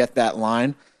able to get that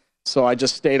line. So I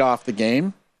just stayed off the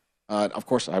game. Of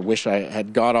course, I wish I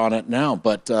had got on it now,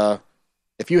 but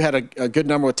if you had a good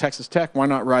number with Texas Tech, why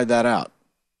not ride that out?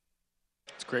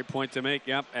 It's a great point to make,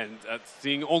 yep. And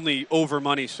seeing only over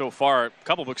money so far, a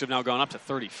couple books have now gone up to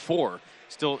 34,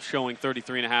 still showing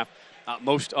 33.5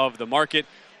 most of the market.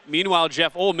 Meanwhile,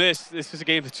 Jeff, Ole Miss, this is a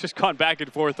game that's just gone back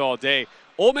and forth all day.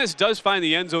 Ole Miss does find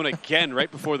the end zone again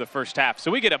right before the first half.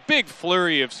 So we get a big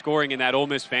flurry of scoring in that Ole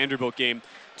Miss-Vanderbilt game.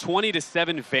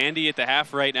 20-7 Vandy at the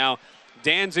half right now.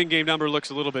 Dan's in-game number looks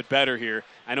a little bit better here.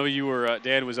 I know you were,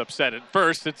 Dan was upset at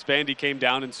first that Vandy came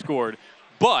down and scored.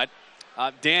 But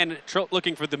Dan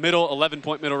looking for the middle,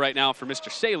 11-point middle right now for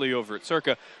Mr. Saley over at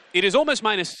Circa. It is Ole Miss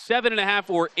minus 7.5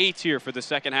 or 8 here for the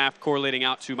second half, correlating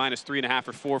out to minus 3.5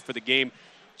 or 4 for the game.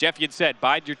 Jeff, you'd said,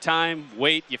 bide your time,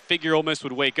 wait. You figure Ole Miss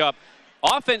would wake up.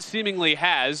 Offense seemingly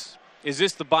has. Is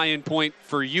this the buy-in point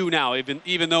for you now,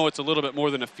 even though it's a little bit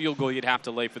more than a field goal you'd have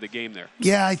to lay for the game there?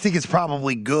 Yeah, I think it's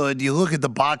probably good. You look at the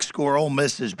box score, Ole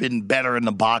Miss has been better in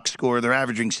the box score. They're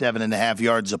averaging 7.5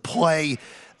 yards a play.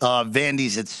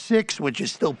 Vandy's at 6, which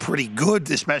is still pretty good,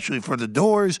 especially for the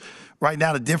doors. Right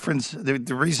now, the difference,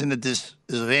 the reason that this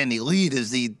is a Vandy lead is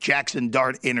the Jackson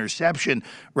Dart interception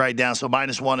right now. So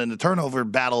 -1 in the turnover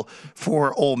battle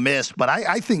for Ole Miss. But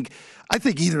I think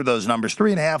either of those numbers,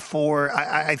 3.5, 4,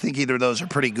 I think either of those are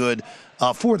pretty good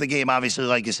for the game. Obviously,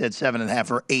 like you said,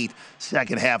 7.5 or 8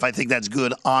 second half. I think that's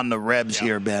good on the Rebs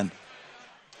here, Ben.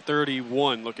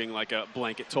 31 looking like a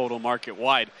blanket total market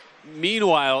wide.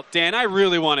 Meanwhile, Dan, I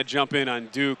really want to jump in on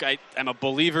Duke. I'm a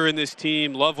believer in this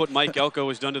team. Love what Mike Elko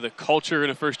has done to the culture in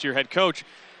a first-year head coach.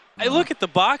 I look at the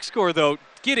box score, though,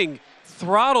 getting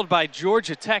throttled by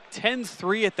Georgia Tech,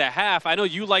 10-3 at the half. I know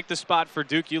you like the spot for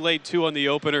Duke. You laid 2 on the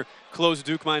opener, closed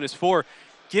Duke -4.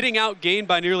 Getting outgained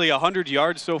by nearly 100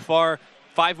 yards so far,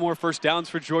 5 more first downs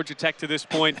for Georgia Tech to this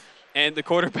point. And the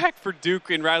quarterback for Duke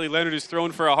and Riley Leonard is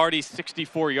thrown for a hearty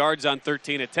 64 yards on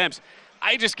 13 attempts.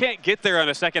 I just can't get there on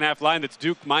a second-half line that's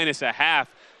Duke -0.5.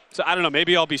 So I don't know,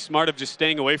 maybe I'll be smart of just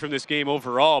staying away from this game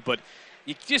overall, but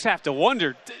you just have to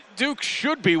wonder, Duke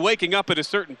should be waking up at a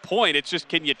certain point. It's just,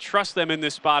 can you trust them in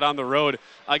this spot on the road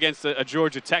against a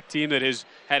Georgia Tech team that has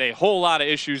had a whole lot of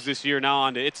issues this year, now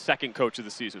on to its second coach of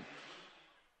the season?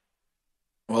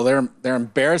 Well, they're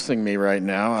embarrassing me right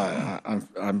now.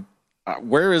 I'm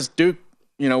where is Duke?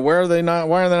 You know, where are they not?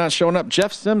 Why are they not showing up?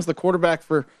 Jeff Sims, the quarterback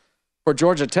for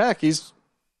Georgia Tech, he's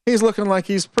looking like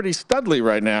he's pretty studly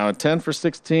right now. 10 for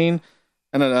 16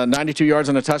 and 92 yards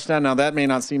and a touchdown. Now that may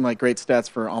not seem like great stats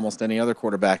for almost any other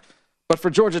quarterback, but for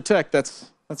Georgia Tech,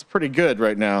 that's pretty good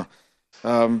right now.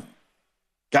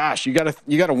 Gosh, you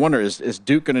gotta wonder, is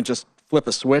Duke going to just flip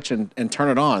a switch and turn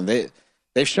it on?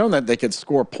 They've shown that they could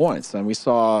score points, and we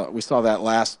saw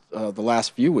that the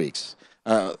last few weeks.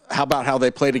 How about how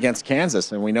they played against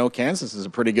Kansas? And we know Kansas is a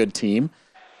pretty good team.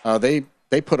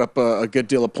 They put up a good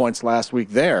deal of points last week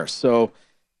there. So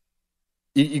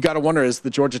you got to wonder, is the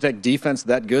Georgia Tech defense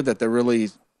that good that they're really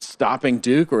stopping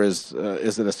Duke, or is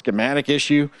it a schematic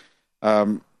issue?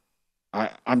 I'm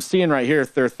seeing right here,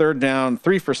 they're third down,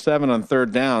 3 for 7 on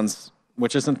third downs,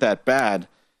 which isn't that bad.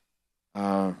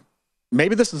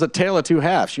 Maybe this is a tale of two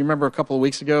halves. You remember a couple of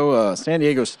weeks ago, San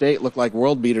Diego State looked like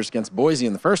world beaters against Boise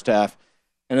in the first half.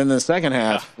 And in the second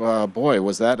half, boy,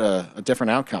 was that a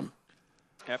different outcome.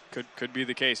 Yep, could be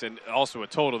the case. And also a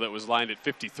total that was lined at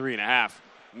 53.5.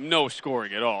 No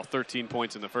scoring at all. 13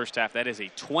 points in the first half. That is a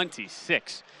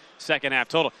 26 second half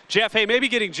total. Jeff, hey, maybe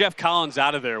getting Jeff Collins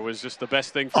out of there was just the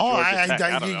best thing for Georgia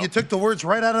Tech. You took the words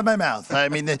right out of my mouth. I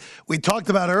mean, we talked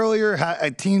about earlier how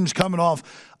teams coming off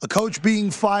a coach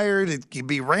being fired. It can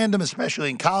be random, especially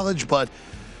in college. But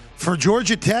for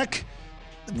Georgia Tech,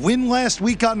 win last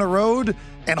week on the road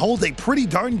and hold a pretty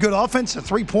darn good offense at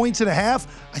 3.5 points, I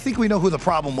think we know who the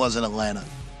problem was in Atlanta.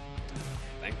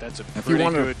 I think that's a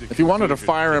if you wanted to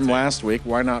fire him last week,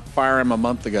 why not fire him a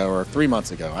month ago or 3 months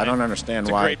ago? I don't understand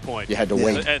why great point. You had to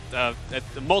wait. At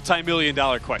the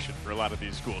multi-million-dollar question for a lot of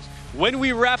these schools. When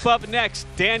we wrap up next,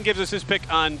 Dan gives us his pick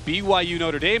on BYU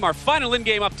Notre Dame. Our final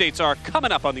in-game updates are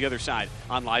coming up on the other side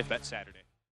on Live Bet Saturday.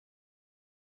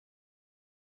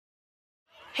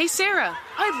 Hey, Sarah,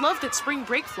 I love that spring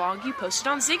break vlog you posted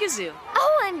on Zigazoo.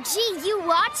 OMG, you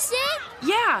watched it?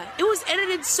 Yeah, it was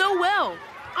edited so well.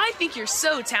 I think you're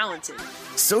so talented.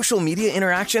 Social media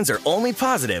interactions are only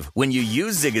positive when you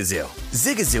use Zigazoo.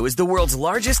 Zigazoo is the world's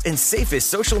largest and safest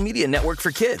social media network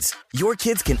for kids. Your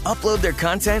kids can upload their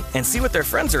content and see what their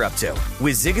friends are up to.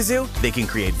 With Zigazoo, they can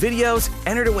create videos,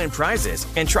 enter to win prizes,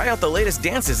 and try out the latest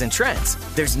dances and trends.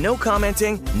 There's no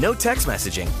commenting, no text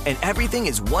messaging, and everything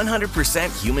is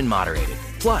 100% human moderated.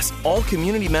 Plus, all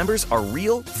community members are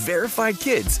real, verified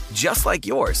kids just like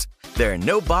yours. There are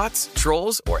no bots,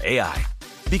 trolls, or AI.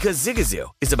 Because Zigazoo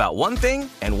is about one thing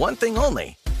and one thing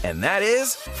only, and that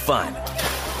is fun.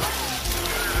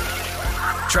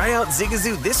 Try out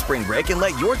Zigazoo this spring break and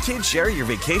let your kids share your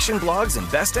vacation blogs and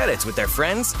best edits with their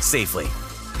friends safely.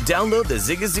 Download the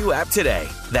Zigazoo app today.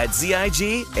 That's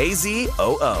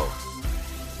Zigazoo.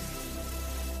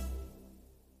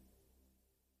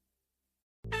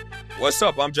 What's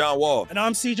up? I'm John Wall. And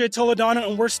I'm CJ Toledano,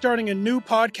 and we're starting a new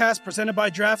podcast presented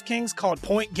by DraftKings called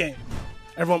Point Game.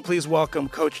 Everyone, please welcome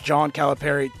Coach John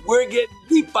Calipari. We're getting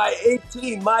beat by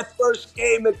 18. My first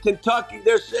game in Kentucky,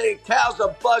 they're saying Cal's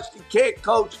a bust. He can't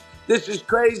coach. This is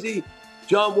crazy.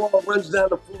 John Wall runs down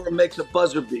the floor and makes a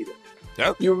buzzer beater.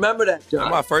 Yep. You remember that, John?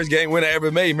 That's my first game win I ever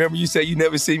made. Remember you said you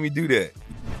never seen me do that.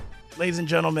 Ladies and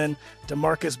gentlemen,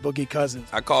 DeMarcus Boogie Cousins.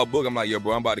 I called Boog. I'm like, yo,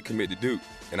 bro, I'm about to commit to Duke.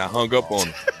 And I hung up on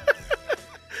him.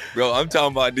 Bro, I'm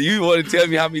talking about, do you want to tell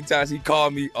me how many times he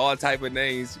called me all type of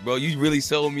names? Bro, you really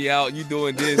sold me out. You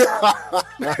doing this.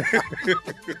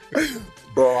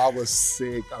 Bro, I was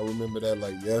sick. I remember that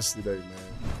like yesterday, man.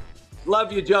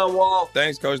 Love you, John Wall.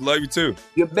 Thanks, Coach. Love you, too.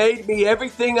 You made me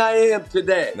everything I am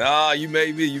today. Nah, you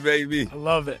made me. You made me. I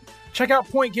love it. Check out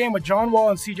Point Game with John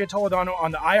Wall and CJ Toledano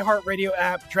on the iHeartRadio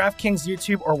app, DraftKings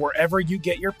YouTube, or wherever you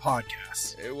get your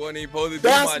podcasts. It wasn't even supposed to be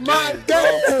That's my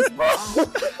dance, bro.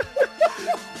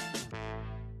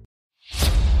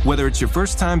 Whether it's your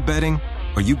first time betting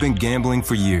or you've been gambling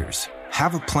for years,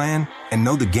 have a plan and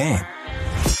know the game.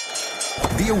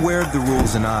 Be aware of the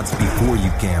rules and odds before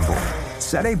you gamble.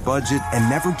 Set a budget and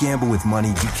never gamble with money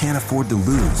you can't afford to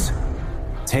lose.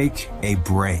 Take a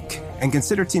break and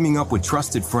consider teaming up with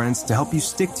trusted friends to help you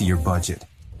stick to your budget.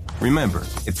 Remember,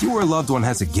 if you or a loved one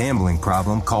has a gambling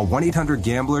problem, call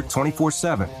 1-800-GAMBLER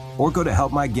 24/7 or go to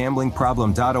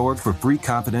helpmygamblingproblem.org for free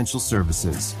confidential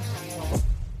services.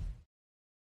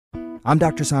 I'm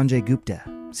Dr. Sanjay Gupta,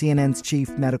 CNN's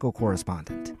chief medical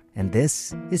correspondent, and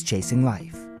this is Chasing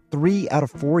Life. 3 out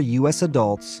of 4 U.S.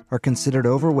 adults are considered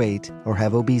overweight or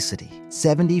have obesity.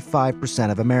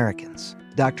 75% of Americans.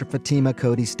 Dr. Fatima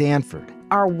Cody Stanford.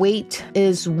 Our weight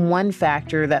is one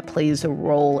factor that plays a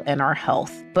role in our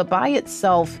health, but by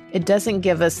itself, it doesn't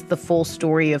give us the full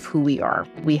story of who we are.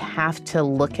 We have to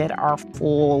look at our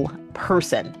full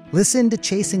person. Listen to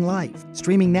Chasing Life,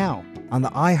 streaming now on the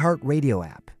iHeartRadio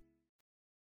app.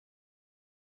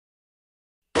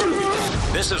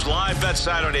 This is Live Bet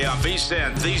Saturday on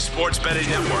VSiN, the Sports Betting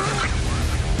Network.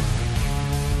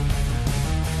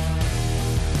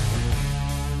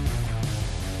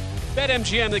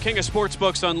 BetMGM, the king of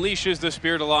sportsbooks, unleashes the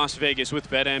spirit of Las Vegas with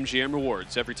BetMGM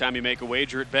Rewards. Every time you make a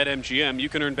wager at BetMGM, you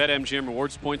can earn BetMGM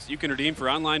Rewards points that you can redeem for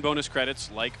online bonus credits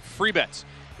like free bets.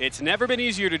 It's never been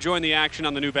easier to join the action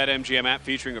on the new BetMGM app,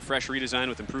 featuring a fresh redesign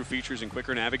with improved features and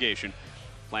quicker navigation.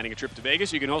 Planning a trip to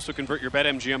Vegas, you can also convert your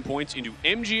BetMGM points into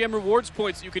MGM Rewards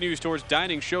points that you can use towards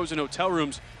dining, shows, and hotel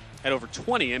rooms at over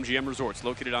 20 MGM resorts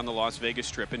located on the Las Vegas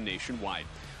Strip and nationwide.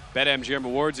 BetMGM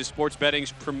Rewards is sports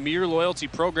betting's premier loyalty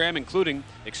program, including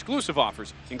exclusive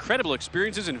offers, incredible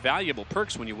experiences, and valuable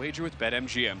perks when you wager with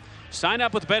BetMGM. Sign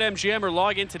up with BetMGM or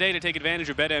log in today to take advantage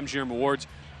of BetMGM Rewards.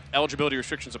 Eligibility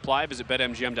restrictions apply. Visit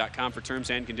BetMGM.com for terms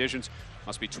and conditions.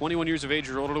 Must be 21 years of age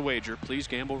or older to wager. Please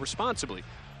gamble responsibly.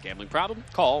 Gambling problem?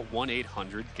 Call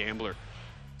 1-800-GAMBLER.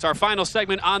 It's our final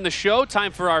segment on the show.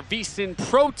 Time for our VSiN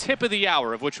Pro Tip of the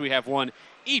Hour, of which we have one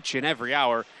each and every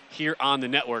hour here on the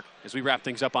network as we wrap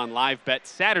things up on Live Bet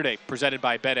Saturday, presented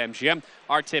by BetMGM.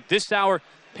 Our tip this hour,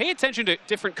 pay attention to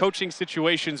different coaching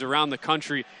situations around the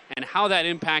country and how that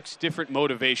impacts different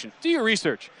motivation. Do your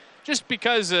research. Just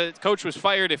because a coach was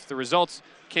fired, if the results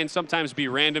can sometimes be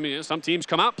random, some teams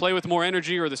come out, play with more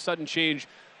energy, or the sudden change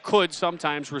could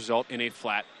sometimes result in a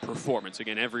flat performance.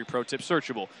 Again, every pro tip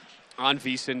searchable on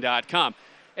VSiN.com.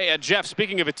 Hey, Jeff,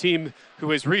 speaking of a team who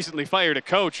has recently fired a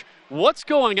coach, what's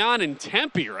going on in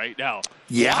Tempe right now?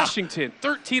 Yeah. Washington,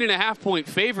 13.5-point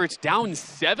favorites, down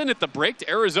 7 at the break to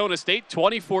Arizona State,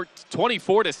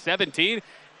 24-17.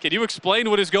 Can you explain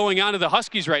what is going on to the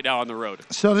Huskies right now on the road?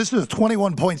 So this is a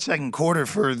 21-point second quarter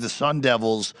for the Sun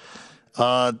Devils.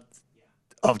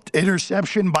 Of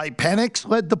interception by Penix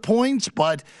led the points,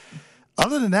 but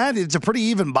other than that, it's a pretty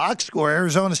even box score.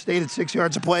 Arizona State at 6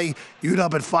 yards of play,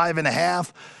 UW at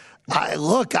 5.5.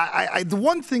 The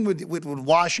one thing with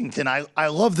Washington, I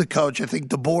love the coach. I think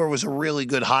DeBoer was a really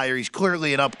good hire. He's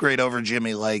clearly an upgrade over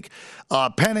Jimmy Lake.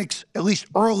 Penix, at least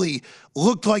early,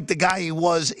 looked like the guy he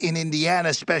was in Indiana,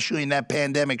 especially in that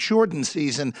pandemic-shortened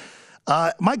season.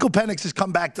 Michael Penix has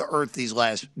come back to earth these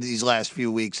last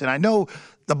few weeks, and I know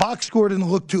the box score didn't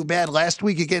look too bad last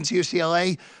week against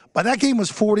UCLA, but that game was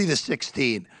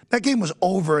 40-16. That game was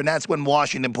over, and that's when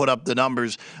Washington put up the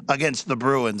numbers against the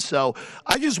Bruins. So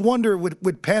I just wonder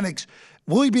with Penix,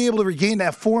 Will he be able to regain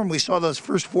that form we saw those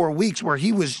first 4 weeks where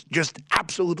he was just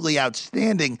absolutely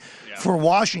outstanding for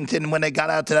Washington when they got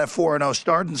out to that 4-0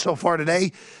 start? And so far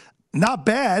today, not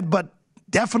bad, but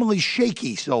definitely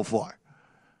shaky so far.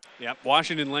 Yep,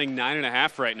 Washington laying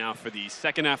 9.5 right now for the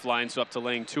second half line, so up to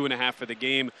laying 2.5 for the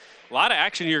game. A lot of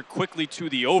action here quickly to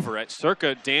the over. At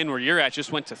circa, Dan, where you're at,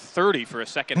 just went to 30 for a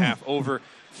second half over.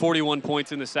 41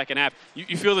 points in the second half.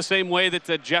 You feel the same way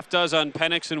that Jeff does on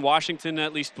Penix and Washington,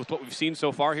 at least with what we've seen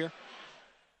so far here?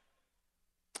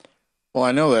 Well,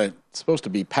 I know that it's supposed to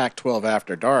be Pac-12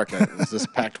 after dark. Is this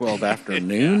Pac-12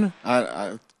 afternoon?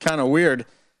 Kind of weird.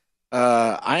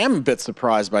 I am a bit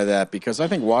surprised by that because I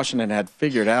think Washington had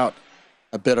figured out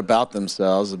a bit about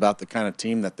themselves, about the kind of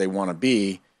team that they want to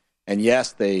be. And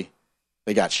yes, they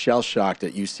got shell-shocked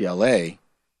at UCLA,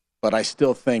 but I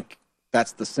still think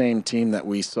that's the same team that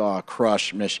we saw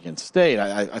crush Michigan State.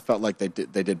 I felt like they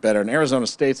did better. And Arizona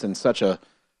State's in such a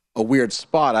weird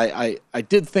spot. I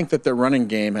did think that their running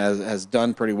game has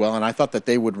done pretty well, and I thought that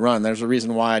they would run. There's a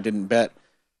reason why I didn't bet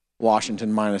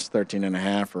Washington minus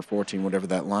 13.5 or 14, whatever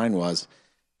that line was,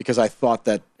 because I thought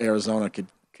that Arizona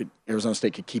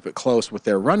State could keep it close with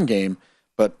their run game.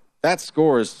 But that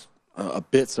score is a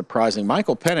bit surprising.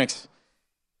 Michael Penix,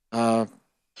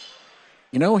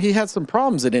 he had some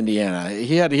problems at Indiana.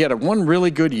 He had one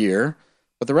really good year,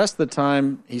 but the rest of the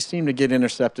time he seemed to get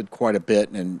intercepted quite a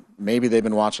bit, and maybe they've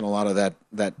been watching a lot of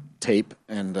that tape,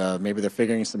 and maybe they're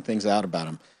figuring some things out about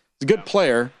him. He's a good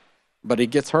player, but he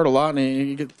gets hurt a lot, and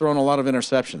he gets thrown a lot of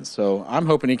interceptions. So I'm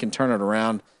hoping he can turn it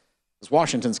around, because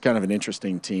Washington's kind of an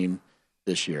interesting team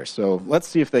this year. So let's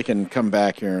see if they can come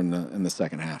back here in the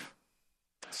second half.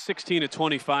 16 to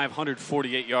 25,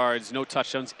 148 yards, no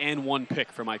touchdowns, and 1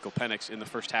 pick for Michael Penix in the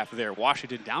first half of there.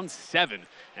 Washington down 7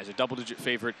 as a double-digit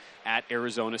favorite at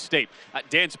Arizona State.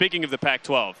 Dan, speaking of the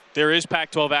Pac-12, there is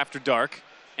Pac-12 After Dark,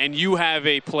 and you have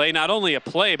a play, not only a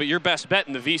play, but your best bet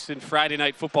in the VSiN Friday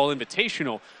Night Football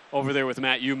Invitational over there with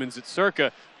Matt Youmans at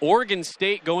Circa. Oregon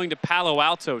State going to Palo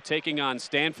Alto, taking on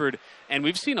Stanford. And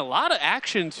we've seen a lot of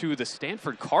action to the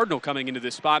Stanford Cardinal coming into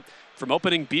this spot from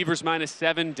opening Beavers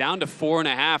 -7 down to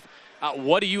 4.5.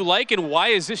 What do you like, and why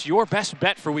is this your best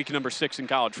bet for week number 6 in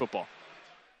college football?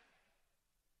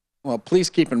 Well, please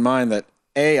keep in mind that,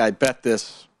 A, I bet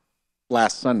this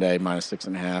last Sunday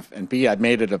 -6.5, and B, I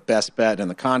made it a best bet in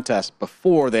the contest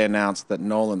before they announced that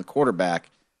Nolan, the quarterback,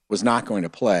 was not going to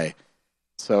play.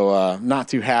 So not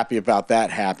too happy about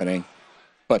that happening.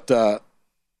 But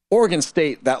Oregon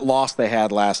State, that loss they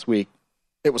had last week,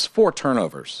 it was 4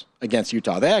 turnovers against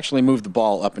Utah. They actually moved the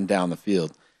ball up and down the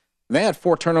field. And they had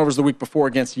 4 turnovers the week before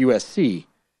against USC.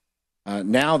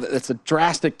 Now it's a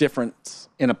drastic difference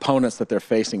in opponents that they're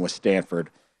facing with Stanford.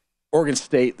 Oregon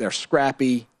State, they're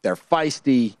scrappy, they're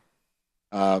feisty.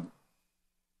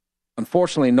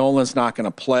 Unfortunately, Nolan's not going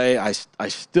to play. I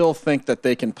still think that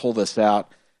they can pull this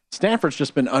out. Stanford's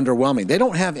just been underwhelming. They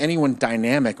don't have anyone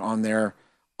dynamic on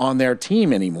their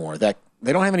team anymore. That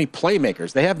they don't have any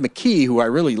playmakers. They have McKee, who I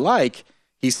really like.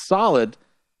 He's solid,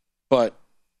 but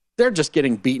they're just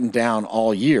getting beaten down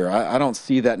all year. I don't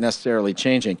see that necessarily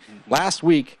changing. Last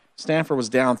week, Stanford was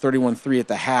down 31-3 at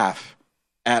the half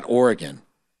at Oregon.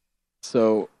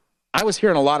 So I was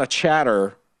hearing a lot of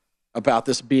chatter about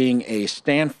this being a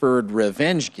Stanford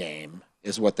revenge game,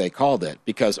 is what they called it,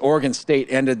 because Oregon State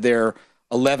ended their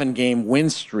 11-game win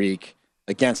streak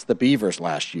against the Beavers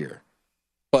last year.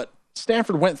 But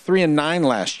Stanford went 3-9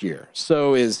 last year.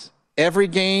 So is every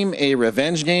game a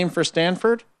revenge game for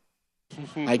Stanford?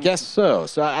 I guess so.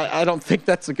 So I don't think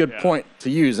that's a good point to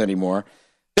use anymore.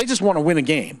 They just want to win a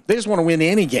game. They just want to win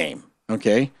any game,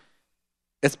 okay?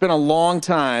 It's been a long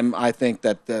time, I think,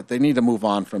 that they need to move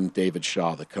on from David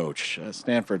Shaw, the coach.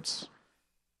 Stanford's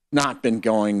not been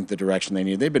going the direction they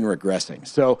need. They've been regressing.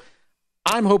 So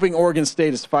I'm hoping Oregon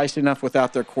State is feisty enough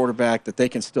without their quarterback that they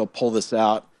can still pull this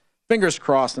out. Fingers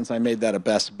crossed, since I made that a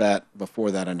best bet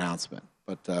before that announcement.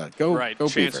 But go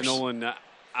Chance Beavers. Nolan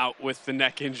out with the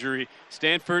neck injury.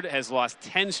 Stanford has lost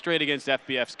 10 straight against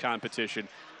FBS competition,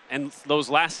 and those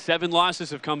last 7 losses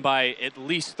have come by at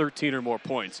least 13 or more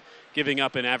points, giving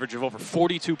up an average of over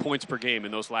 42 points per game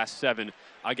in those last 7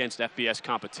 against FBS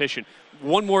competition.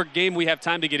 One more game we have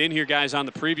time to get in here, guys, on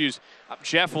the previews.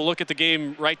 Jeff, we'll look at the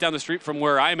game right down the street from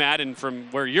where I'm at and from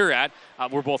where you're at.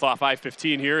 We're both off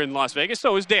I-15 here in Las Vegas.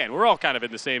 So is Dan. We're all kind of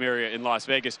in the same area in Las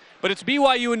Vegas. But it's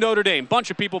BYU and Notre Dame. Bunch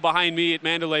of people behind me at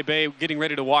Mandalay Bay getting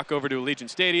ready to walk over to Allegiant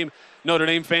Stadium. Notre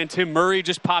Dame fan Tim Murray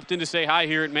just popped in to say hi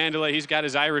here at Mandalay. He's got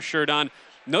his Irish shirt on.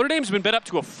 Notre Dame's been bet up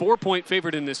to a 4-point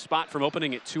favorite in this spot from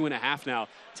opening at 2.5 now,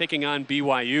 taking on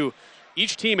BYU.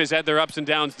 each team has had their ups and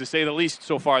downs, to say the least,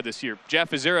 so far this year.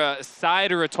 Jeff, is there a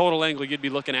side or a total angle you'd be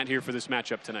looking at here for this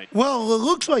matchup tonight? Well, it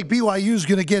looks like BYU is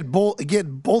going to get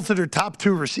both of their top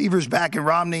two receivers back in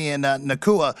Romney and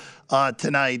Nakua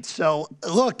tonight. So,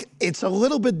 look, it's a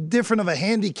little bit different of a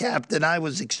handicap than I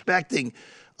was expecting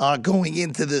going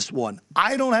into this one.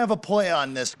 I don't have a play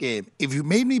on this game. If you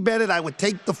made me bet it, I would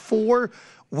take the 4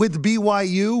 with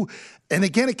BYU. And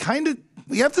again,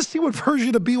 we have to see what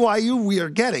version of BYU we are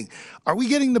getting. Are we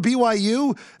getting the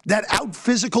BYU that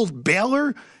out-physicaled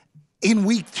Baylor in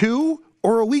week 2?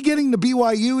 Or are we getting the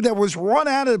BYU that was run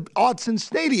out of Autzen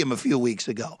Stadium a few weeks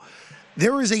ago?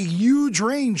 There is a huge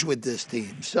range with this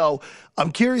team. So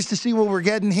I'm curious to see what we're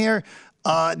getting here.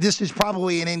 This is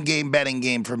probably an in-game betting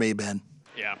game for me, Ben.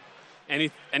 Yeah.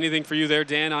 Anything for you there,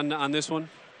 Dan, on this one?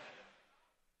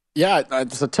 Yeah,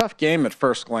 it's a tough game at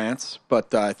first glance,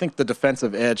 but I think the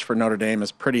defensive edge for Notre Dame is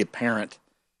pretty apparent.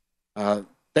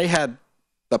 They had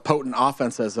the potent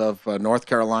offenses of North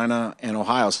Carolina and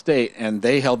Ohio State, and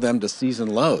they held them to season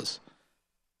lows.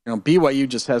 BYU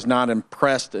just has not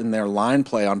impressed in their line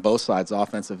play on both sides,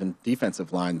 offensive and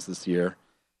defensive lines this year.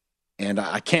 And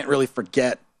I can't really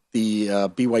forget the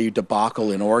BYU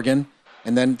debacle in Oregon.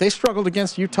 And then they struggled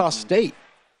against Utah State.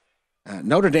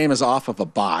 Notre Dame is off of a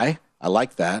bye. I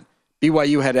like that.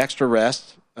 BYU had extra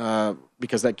rest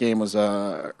because that game was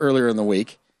earlier in the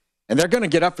week. And they're going to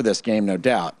get up for this game, no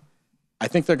doubt. I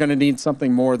think they're going to need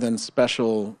something more than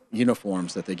special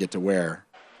uniforms that they get to wear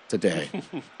today.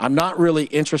 I'm not really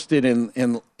interested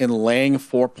in laying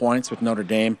 4 points with Notre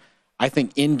Dame. I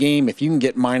think in-game, if you can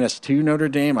get -2 Notre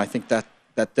Dame, I think that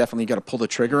definitely got to pull the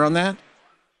trigger on that.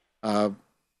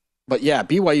 But, yeah,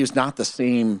 BYU is not the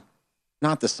same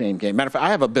game. Matter of fact, I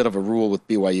have a bit of a rule with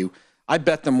BYU. I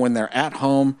bet them when they're at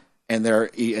home and they're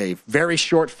a very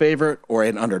short favorite or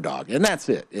an underdog. And that's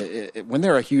it. When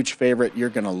they're a huge favorite, you're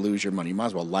going to lose your money. You might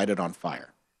as well light it on fire.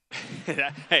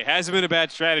 Hey, hasn't been a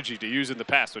bad strategy to use in the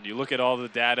past when you look at all the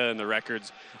data and the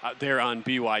records there on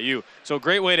BYU. So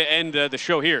great way to end the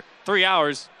show here. 3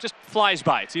 hours just flies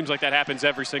by. It seems like that happens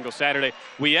every single Saturday.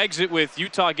 We exit with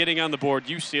Utah getting on the board.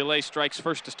 UCLA strikes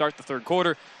first to start the third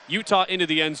quarter. Utah into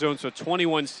the end zone, so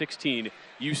 21-16.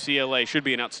 UCLA should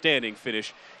be an outstanding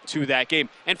finish to that game.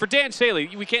 And for Dan Saley,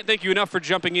 we can't thank you enough for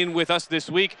jumping in with us this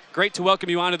week. Great to welcome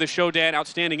you onto the show, Dan.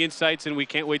 Outstanding insights, and we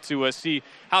can't wait to see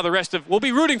how the rest of – we'll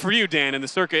be rooting for you, Dan, in the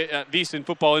Circa VSiN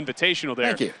Football Invitational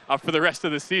there. Thank you. For the rest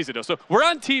of the season. So we're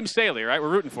on Team Saley, right? We're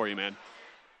rooting for you, man.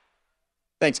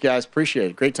 Thanks, guys.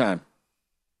 Appreciate it. Great time.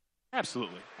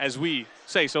 Absolutely. As we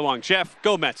say so long. Jeff,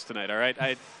 go Mets tonight, all right?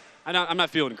 I'm not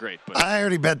feeling great. But I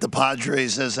already bet the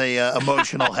Padres as a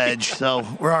emotional hedge, so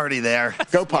we're already there.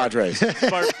 Go Padres.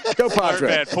 Go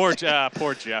Padres. Poor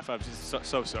Jeff. I'm just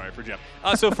so sorry for Jeff.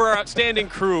 So for our outstanding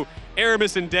crew,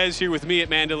 Aramis and Dez here with me at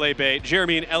Mandalay Bay,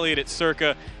 Jeremy and Elliot at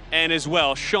Circa, and as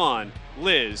well, Sean,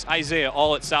 Liz, Isaiah,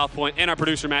 all at South Point, and our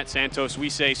producer, Matt Santos. We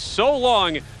say so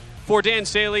long for Dan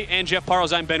Saley and Jeff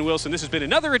Parles. I'm Ben Wilson. This has been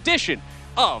another edition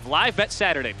of Live Bet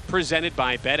Saturday, presented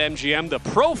by BetMGM. The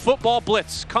Pro Football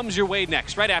Blitz comes your way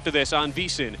next, right after this on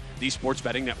VSiN, the Sports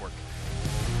Betting Network.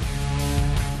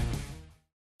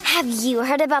 Have you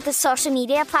heard about the social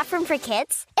media platform for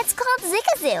kids? It's called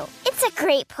Zigazoo. It's a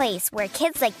great place where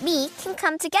kids like me can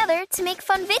come together to make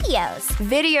fun videos.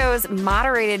 Videos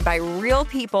moderated by real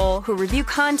people who review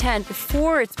content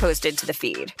before it's posted to the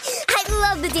feed. I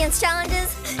love the dance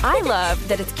challenges. I love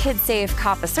that it's Kid Safe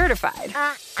COPPA certified.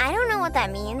 I don't know what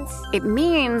that means. It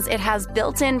means it has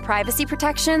built-in privacy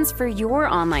protections for your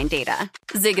online data.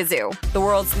 Zigazoo, the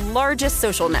world's largest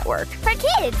social network. For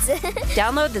kids.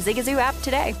 Download the Zigazoo app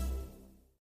today.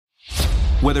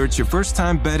 Whether it's your first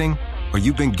time betting or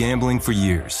you've been gambling for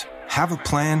years, have a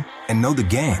plan and know the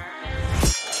game.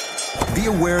 Be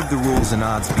aware of the rules and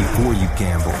odds before you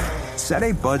gamble. Set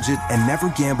a budget and never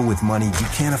gamble with money you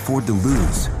can't afford to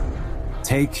lose.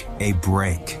 Take a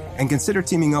break and consider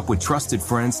teaming up with trusted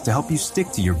friends to help you stick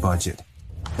to your budget.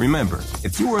 Remember,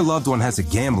 if you or a loved one has a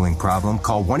gambling problem,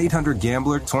 call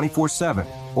 1-800-GAMBLER 24/7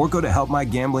 or go to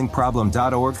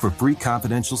helpmygamblingproblem.org for free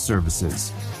confidential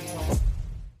services.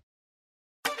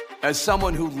 As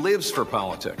someone who lives for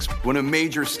politics, when a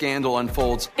major scandal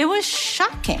unfolds, it was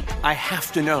shocking. I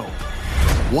have to know,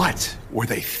 what were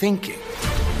they thinking?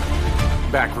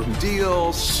 Backroom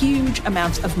deals, huge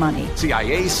amounts of money,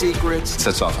 CIA secrets,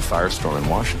 sets off a firestorm in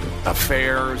Washington,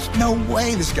 affairs. No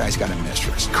way this guy's got a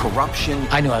mistress. Corruption.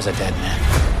 I knew I was a dead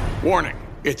man. Warning,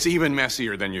 it's even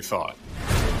messier than you thought.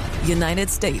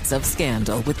 United States of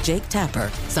Scandal with Jake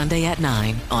Tapper, Sunday at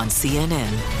 9 on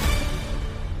CNN.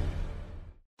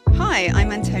 Hi, Hi,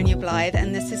 I'm Antonia Blythe,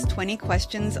 and this is 20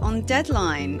 Questions on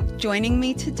Deadline. Joining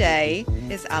me today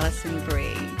is Alison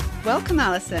Brie. Welcome,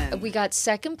 Alison. We got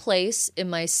second place in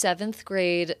my 7th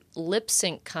grade lip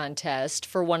sync contest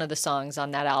for one of the songs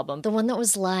on that album. The one that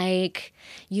was like,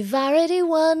 "You've already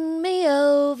won me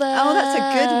over." Oh, that's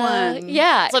a good one.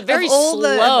 Yeah. It's a very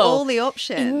slow. Of all the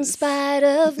options. In spite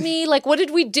of me. Like, what did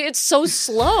we do? It's so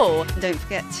slow. Don't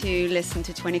forget to listen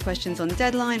to 20 Questions on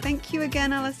Deadline. Thank you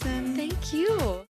again, Alison. Thank you.